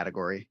that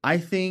category. I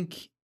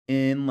think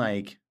in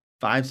like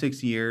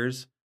 5-6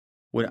 years,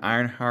 when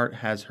Ironheart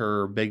has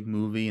her big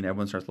movie and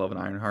everyone starts loving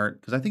Ironheart,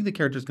 because I think the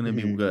character is going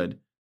to be good.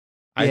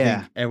 I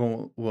think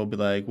everyone will be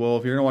like, well,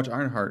 if you're going to watch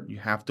Ironheart, you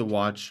have to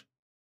watch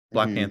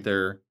Black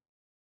Panther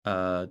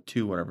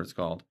 2, whatever it's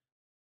called.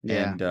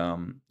 Yeah.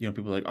 And,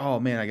 people are like, oh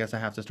man, I guess I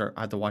have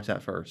to watch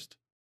that first.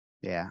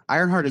 Yeah.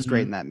 Ironheart is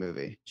great in that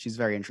movie. She's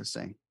very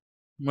interesting.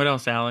 What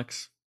else,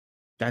 Alex?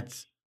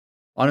 That's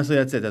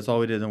it. That's all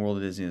we did in the World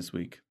of Disney this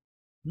week.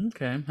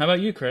 Okay. How about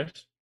you, Chris?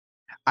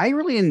 I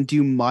really didn't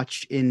do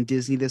much in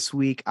Disney this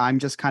week. I'm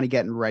just kind of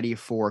getting ready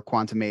for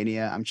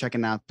Quantumania. I'm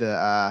checking out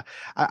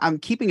I'm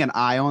keeping an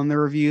eye on the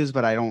reviews,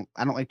 but I don't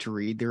like to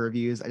read the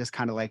reviews. I just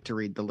kind of like to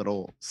read the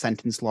little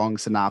sentence long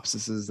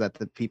synopsises that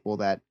the people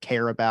that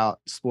care about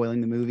spoiling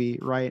the movie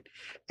write.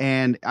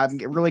 And I'm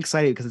really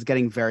excited because it's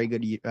getting very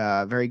good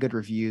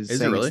reviews. Is it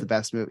saying really? it's the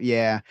best movie.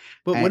 Yeah.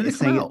 But when did it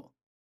come out?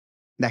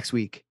 Next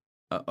week.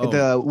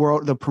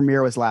 Oh. The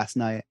premiere was last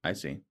night. I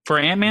see. For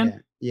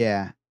Ant-Man?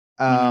 Yeah.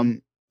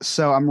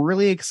 So I'm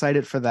really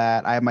excited for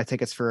that. I have my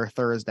tickets for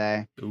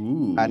Thursday.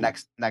 Ooh.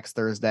 Next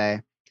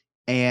Thursday.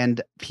 And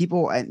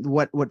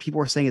what people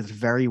are saying is a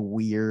very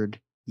weird,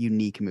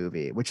 unique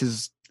movie, which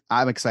is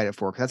I'm excited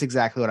for, because that's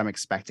exactly what I'm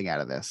expecting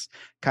out of this.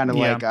 Kind of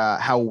like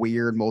how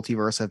weird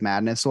Multiverse of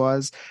Madness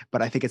was,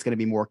 but I think it's going to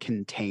be more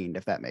contained,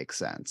 if that makes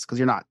sense. Because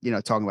you're not,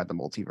 talking about the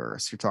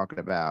multiverse. You're talking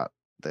about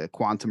the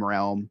quantum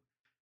realm.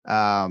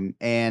 And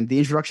the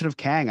introduction of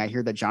Kang. I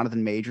hear that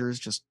Jonathan Majors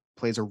just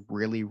plays a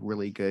really,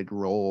 really good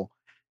role.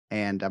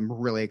 And I'm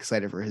really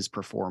excited for his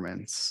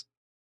performance.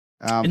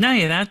 And not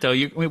only that, though,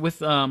 you with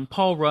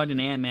Paul Rudd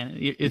and Ant-Man,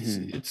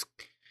 it's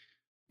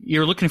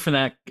you're looking for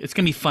that. It's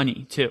gonna be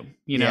funny too.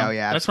 You know,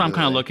 that's what I'm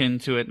kind of looking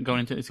into it.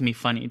 Going into it's gonna be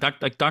funny.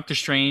 Like Doctor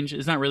Strange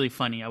is not really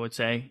funny, I would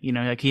say. You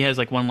know, like he has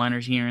like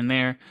one-liners here and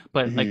there,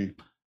 but like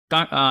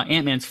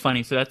Ant-Man's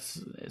funny.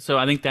 So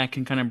I think that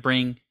can kind of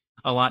bring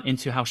a lot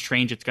into how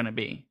strange it's gonna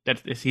be.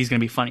 He's gonna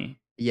be funny.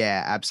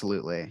 Yeah,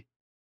 absolutely.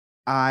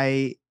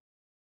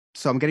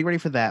 So I'm getting ready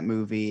for that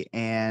movie,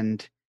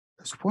 and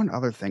there's one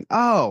other thing.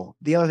 Oh,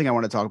 the other thing I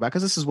want to talk about,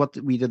 because this is what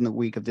we did in the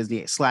week of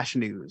Disney /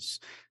 news.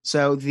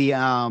 So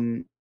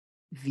the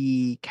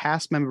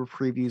cast member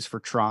previews for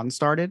Tron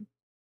started,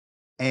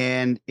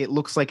 and it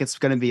looks like it's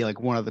going to be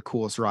like one of the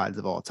coolest rides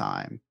of all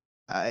time.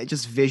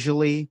 Just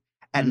visually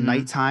at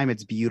nighttime,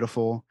 it's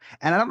beautiful,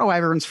 and I don't know why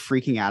everyone's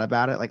freaking out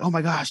about it. Like, oh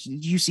my gosh,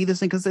 did you see this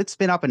thing? Because it's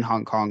been up in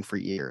Hong Kong for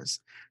years.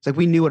 It's like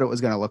we knew what it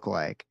was going to look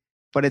like,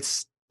 but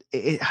it's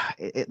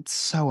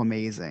so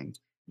amazing.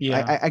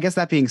 Yeah. I guess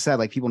that being said,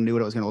 like people knew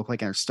what it was going to look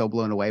like and are still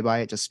blown away by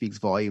it. Just speaks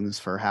volumes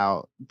for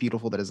how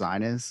beautiful the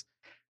design is.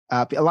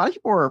 A lot of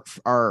people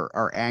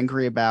are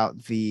angry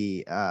about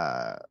the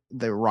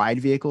ride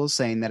vehicles,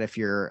 saying that if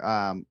you're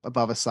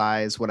above a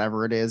size,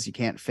 whatever it is, you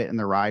can't fit in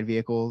the ride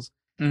vehicles.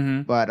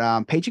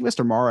 But Paging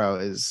Mr. Morrow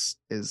is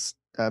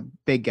a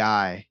big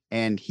guy,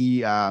 and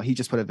he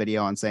just put a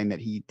video on saying that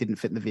he didn't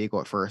fit in the vehicle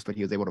at first, but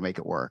he was able to make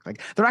it work.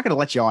 Like they're not going to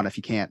let you on if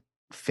you can't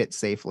fit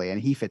safely,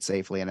 and he fits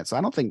safely in it. So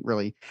I don't think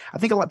really. I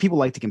think a lot of people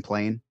like to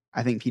complain.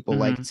 I think people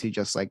like to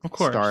just like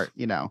start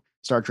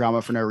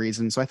drama for no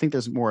reason. So I think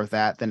there's more of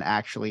that than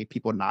actually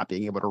people not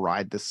being able to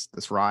ride this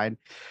ride.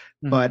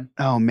 But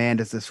oh man,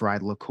 does this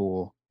ride look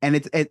cool? And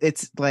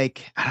it's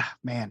like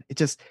man,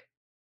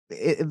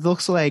 it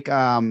looks like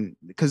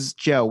because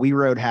Joe, we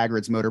rode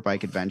Hagrid's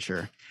motorbike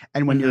adventure,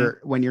 and when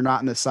you're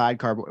not in the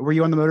sidecar, were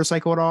you on the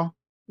motorcycle at all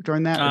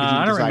during that? Or did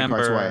you I don't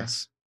remember.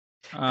 Twice?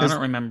 I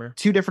don't remember.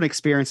 Two different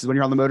experiences. When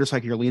you're on the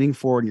motorcycle, you're leaning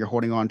forward and you're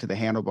holding on to the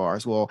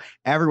handlebars. Well,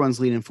 everyone's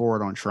leaning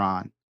forward on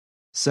Tron.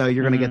 So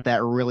you're going to get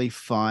that really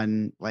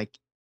fun, like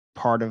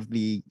part of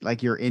the,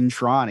 like your in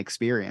Tron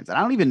experience. And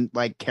I don't even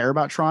like care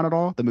about Tron at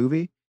all, the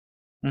movie.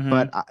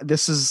 But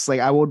this is like,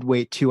 I would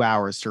wait 2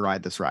 hours to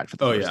ride this ride for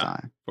the first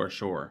time. For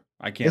sure.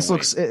 I can't This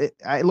looks, it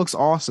looks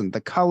awesome.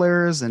 The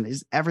colors and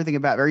everything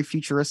about very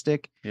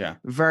futuristic. Yeah.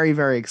 Very,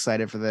 very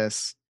excited for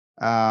this.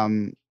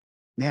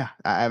 Yeah,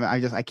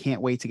 I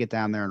can't wait to get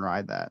down there and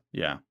ride that.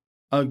 Yeah.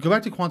 Go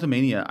back to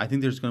Quantumania. I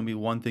think there's going to be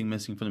one thing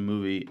missing from the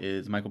movie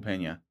is Michael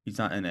Pena. He's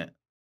not in it.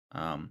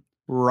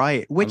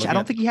 Right. Which I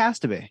don't think he has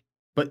to be,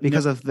 but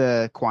because of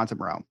the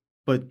quantum realm.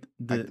 But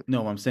what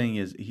I'm saying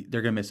is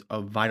they're going to miss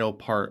a vital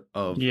part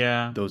of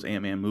those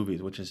Ant-Man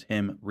movies, which is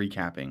him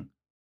recapping.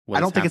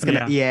 I don't think it's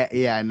going to.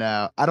 Yeah, I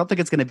know. I don't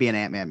think it's going to be an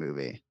Ant-Man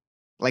movie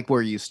like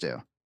we're used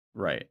to.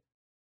 Right.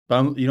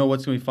 But you know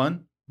what's going to be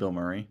fun? Bill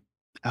Murray.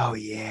 Oh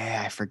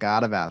yeah, I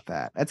forgot about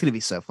that. That's gonna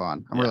be so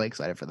fun. I'm really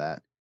excited for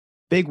that.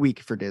 Big week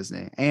for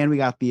Disney, and we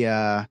got the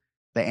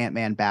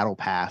Ant-Man Battle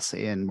Pass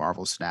in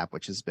Marvel Snap,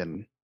 which has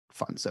been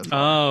fun so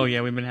far. Oh yeah,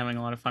 we've been having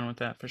a lot of fun with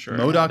that for sure.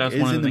 MODOK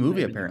is in the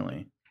movie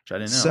apparently, which I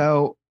didn't know.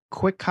 So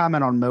quick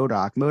comment on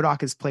MODOK.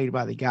 MODOK is played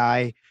by the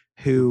guy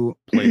who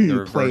played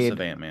the reverse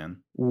of Ant-Man.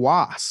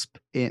 Wasp,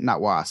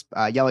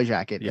 Yellow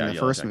Jacket in the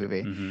first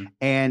movie.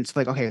 And it's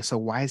like, okay, so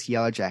why is he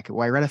Yellow Jacket?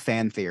 Well, I read a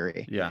fan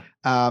theory. Yeah.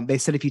 They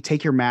said if you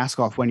take your mask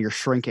off when you're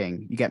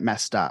shrinking, you get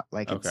messed up.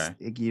 Like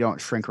you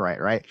don't shrink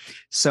right?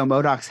 So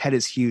MODOK's head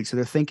is huge. So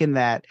they're thinking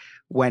that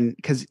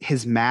because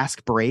his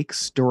mask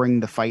breaks during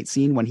the fight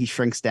scene when he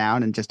shrinks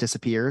down and just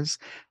disappears.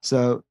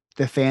 So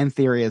the fan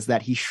theory is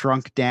that he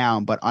shrunk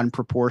down, but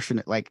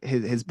unproportionate, like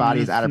his body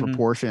is out of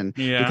proportion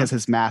because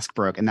his mask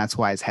broke, and that's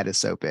why his head is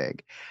so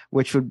big,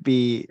 which would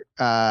be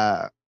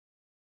a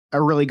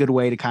really good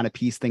way to kind of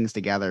piece things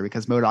together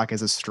because MODOK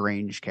is a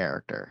strange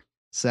character.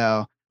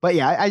 So, but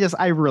yeah,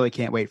 I really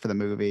can't wait for the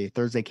movie.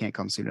 Thursday can't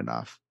come soon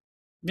enough.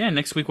 Yeah,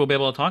 next week we'll be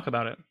able to talk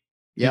about it.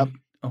 Yep.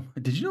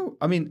 Did you know?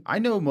 I mean, I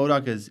know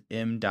MODOK is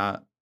M.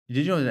 Did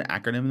you know it's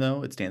an acronym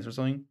though? It stands for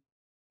something.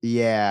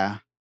 Yeah.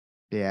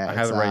 I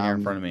have it right here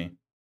in front of me.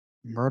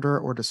 Murder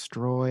or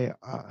destroy.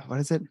 What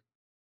is it?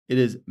 It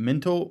is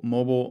mental,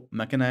 mobile,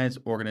 mechanized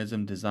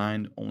organism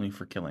designed only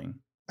for killing.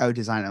 Oh,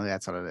 design only.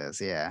 That's what it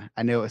is. Yeah.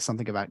 I knew it was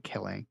something about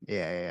killing.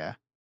 Yeah.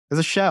 There's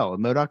a show.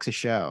 MODOK's a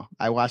show.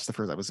 I watched the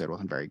first episode. It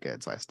wasn't very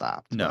good, so I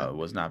stopped. No, it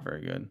was not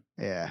very good.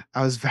 Yeah.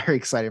 I was very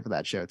excited for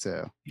that show,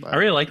 too. I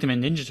really liked him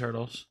in Ninja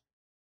Turtles.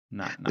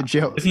 Not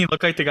Joe. Doesn't he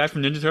look like the guy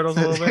from Ninja Turtles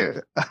a little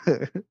bit?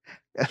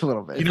 A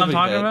little bit. You know what I'm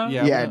talking about?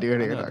 Yeah, I do know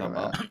what you're talking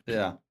about.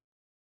 Yeah.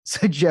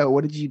 So, Joe,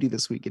 what did you do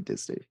this week at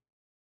Disney?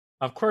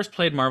 Of course,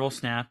 played Marvel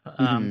Snap.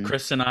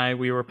 Chris and I,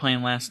 we were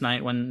playing last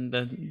night when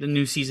the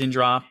new season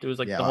dropped. It was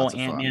like the whole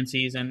Ant-Man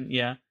season.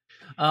 Yeah.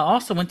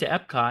 Also went to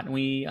Epcot, and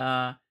we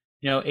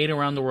ate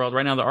around the world.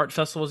 Right now, the art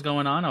festival is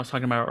going on. I was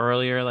talking about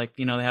earlier, like,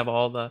 they have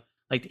all the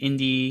like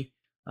indie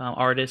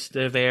artists.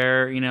 They're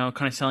there,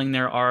 kind of selling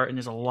their art, and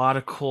there's a lot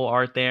of cool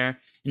art there.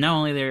 And not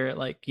only they're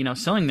like,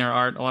 selling their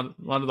art, a lot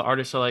of the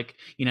artists are like,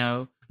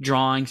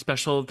 drawing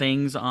special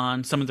things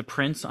on some of the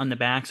prints on the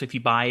back. So if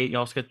you buy it, you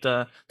also get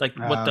the what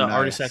the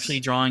artist actually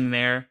drawing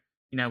there,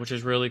 which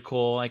is really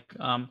cool. Like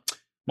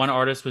one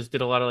artist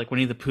did a lot of like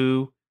Winnie the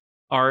Pooh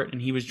art,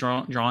 and he was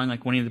drawing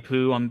like Winnie the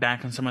Pooh on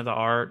back on some of the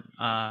art,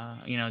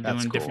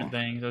 doing different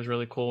things. It was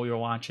really cool. We were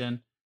watching.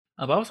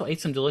 But I also ate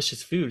some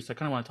delicious food, so I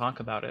kind of want to talk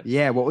about it.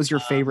 Yeah, what was your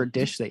favorite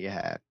dish that you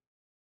had?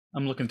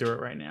 I'm looking through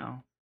it right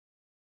now.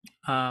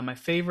 My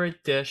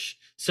favorite dish.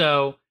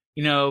 So,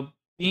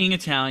 being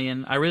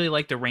Italian, I really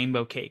like the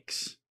rainbow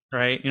cakes,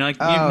 right? Those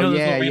little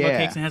rainbow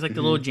cakes, and it has like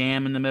the little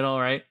jam in the middle,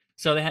 right?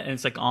 So and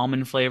it's like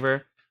almond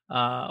flavor.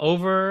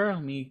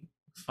 Let me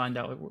find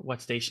out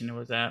what station it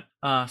was at.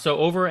 So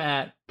over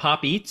at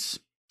Pop Eats,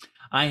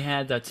 I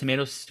had the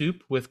tomato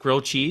soup with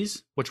grilled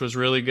cheese, which was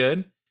really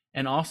good,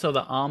 and also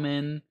the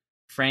almond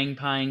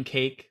frangipane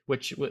cake,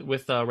 which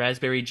with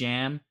raspberry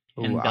jam.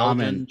 And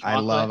almond. I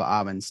love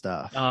almond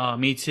stuff. Oh,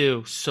 me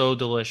too. So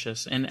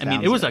delicious. And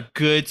it was a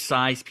good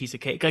sized piece of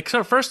cake. Like,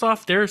 so first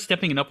off, they're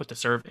stepping it up with the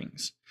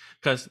servings,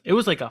 because it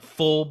was like a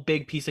full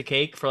big piece of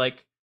cake for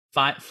like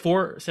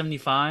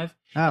 $4.75.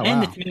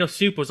 And the tomato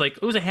soup was like,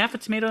 it was a half a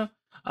tomato,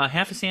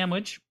 half a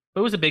sandwich,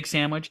 but it was a big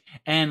sandwich,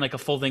 and like a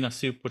full thing of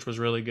soup, which was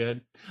really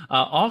good.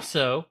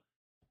 Also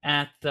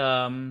at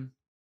the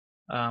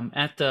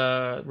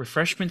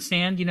refreshment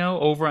stand,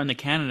 over on the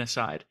Canada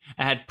side,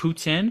 I had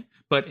poutine,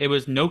 but it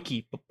was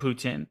gnocchi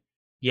poutine.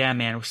 Yeah,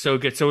 man, it was so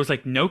good. So it was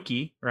like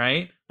gnocchi,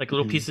 right? Like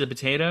little pieces of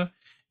potato.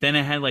 Then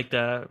it had like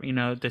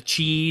the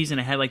cheese, and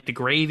it had like the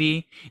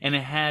gravy, and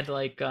it had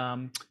like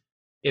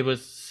it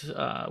was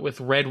with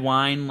red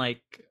wine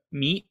like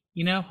meat.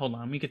 Hold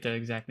on, let me get the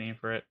exact name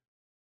for it.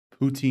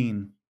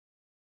 Poutine.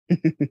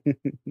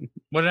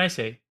 What did I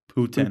say?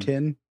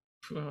 Putin.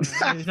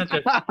 He's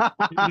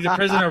the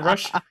president of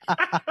Russia.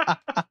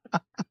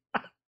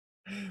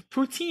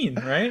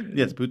 Poutine, right?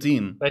 Yes,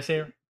 poutine. Did I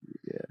say?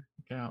 Yeah.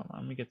 Okay, hold on,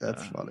 let me get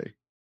That's funny.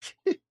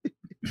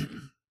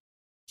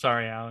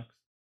 Sorry, Alex.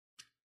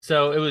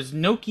 So it was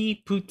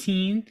gnocchi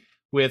poutine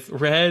with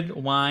red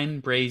wine,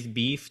 braised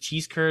beef,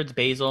 cheese curds,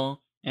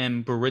 basil,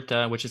 and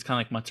burrata, which is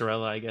kind of like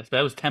mozzarella, I guess. But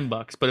that was $10,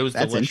 but it was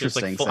That's delicious.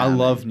 Interesting. I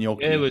love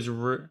gnocchi. It was.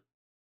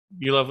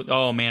 You love?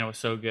 Oh man, it was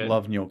so good.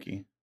 Love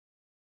gnocchi.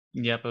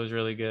 Yep, it was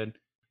really good.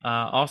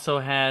 Also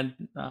had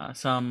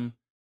some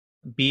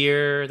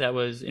beer that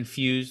was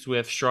infused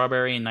with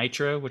strawberry and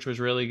nitro, which was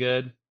really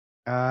good.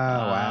 Oh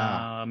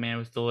wow, man, it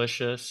was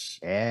delicious.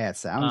 Yeah, it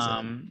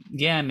sounds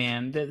yeah,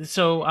 man.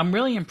 So I'm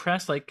really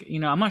impressed. Like,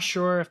 I'm not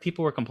sure if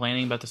people were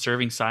complaining about the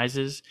serving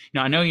sizes.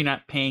 I know you're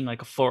not paying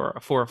like for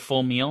a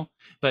full meal,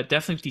 but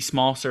definitely these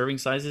small serving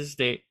sizes,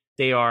 they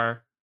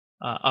are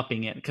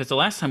upping it. Because the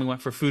last time we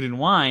went for food and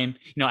wine,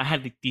 I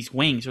had these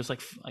wings. It was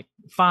like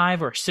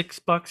 $5 or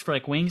 $6 for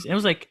like wings. It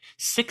was like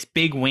 6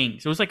 big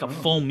wings. It was like a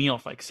full meal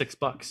for like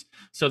 $6.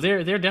 So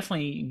they're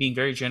definitely being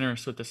very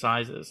generous with the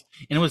sizes,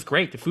 and it was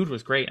great. The food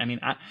was great. I mean,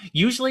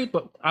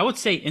 but I would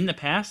say in the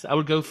past I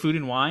would go food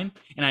and wine,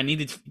 and I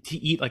needed to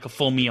eat like a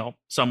full meal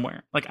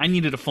somewhere. Like I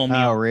needed a full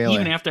meal. Oh, really?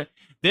 Even after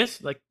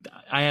this, like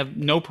I have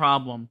no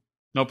problems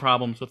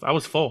with. I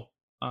was full,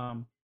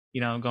 going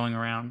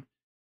around.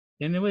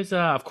 And it was,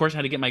 of course, I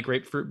had to get my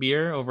grapefruit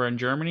beer over in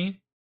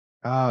Germany.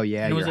 Oh,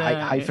 yeah. Your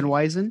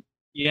Hefeweizen?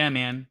 Yeah,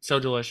 man. So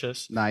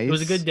delicious. Nice. It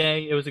was a good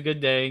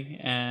day.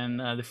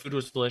 And the food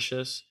was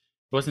delicious.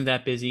 It wasn't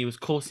that busy. It was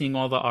cool seeing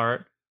all the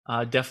art.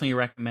 Definitely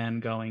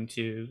recommend going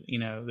to,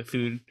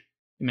 the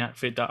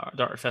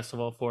art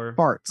festival for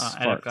Farts.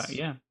 Epcot.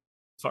 Yeah.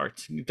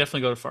 Farts.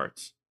 Definitely go to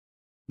Farts.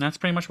 And that's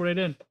pretty much what I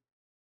did.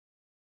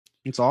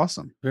 It's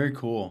awesome. Very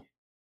cool.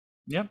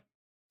 Yep.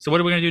 So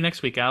what are we going to do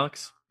next week,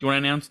 Alex? Do you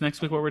want to announce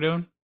next week what we're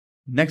doing?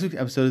 Next week's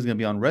episode is going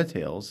to be on Red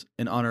Tails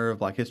in honor of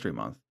Black History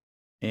Month.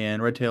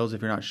 And Red Tails,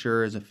 if you're not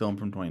sure, is a film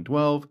from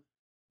 2012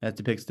 that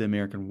depicts the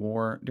American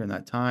War during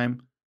that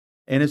time.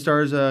 And it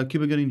stars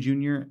Cuba Gooding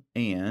Jr.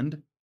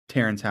 and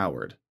Terrence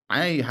Howard.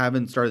 I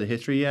haven't started the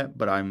history yet,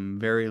 but I'm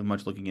very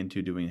much looking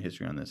into doing a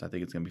history on this. I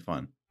think it's going to be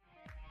fun.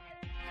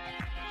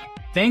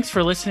 Thanks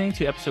for listening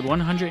to episode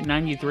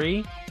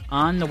 193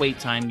 on The Wait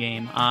Time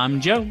Game.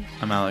 I'm Joe.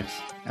 I'm Alex.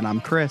 And I'm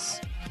Chris.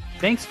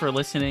 Thanks for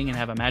listening, and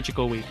have a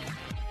magical week.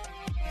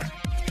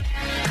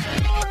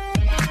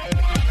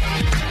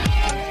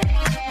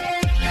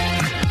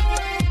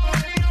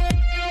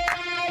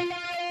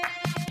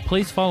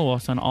 Please follow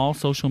us on all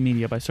social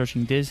media by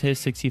searching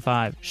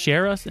DizHiz65.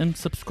 Share us and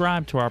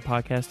subscribe to our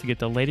podcast to get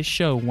the latest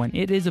show when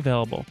it is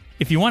available.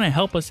 If you want to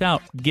help us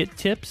out, get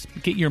tips,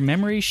 get your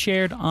memories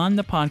shared on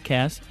the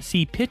podcast,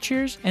 see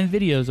pictures and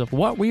videos of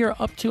what we are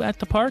up to at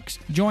the parks,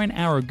 join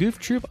our goof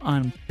troop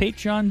on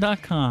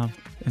patreon.com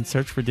and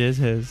search for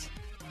DizHiz.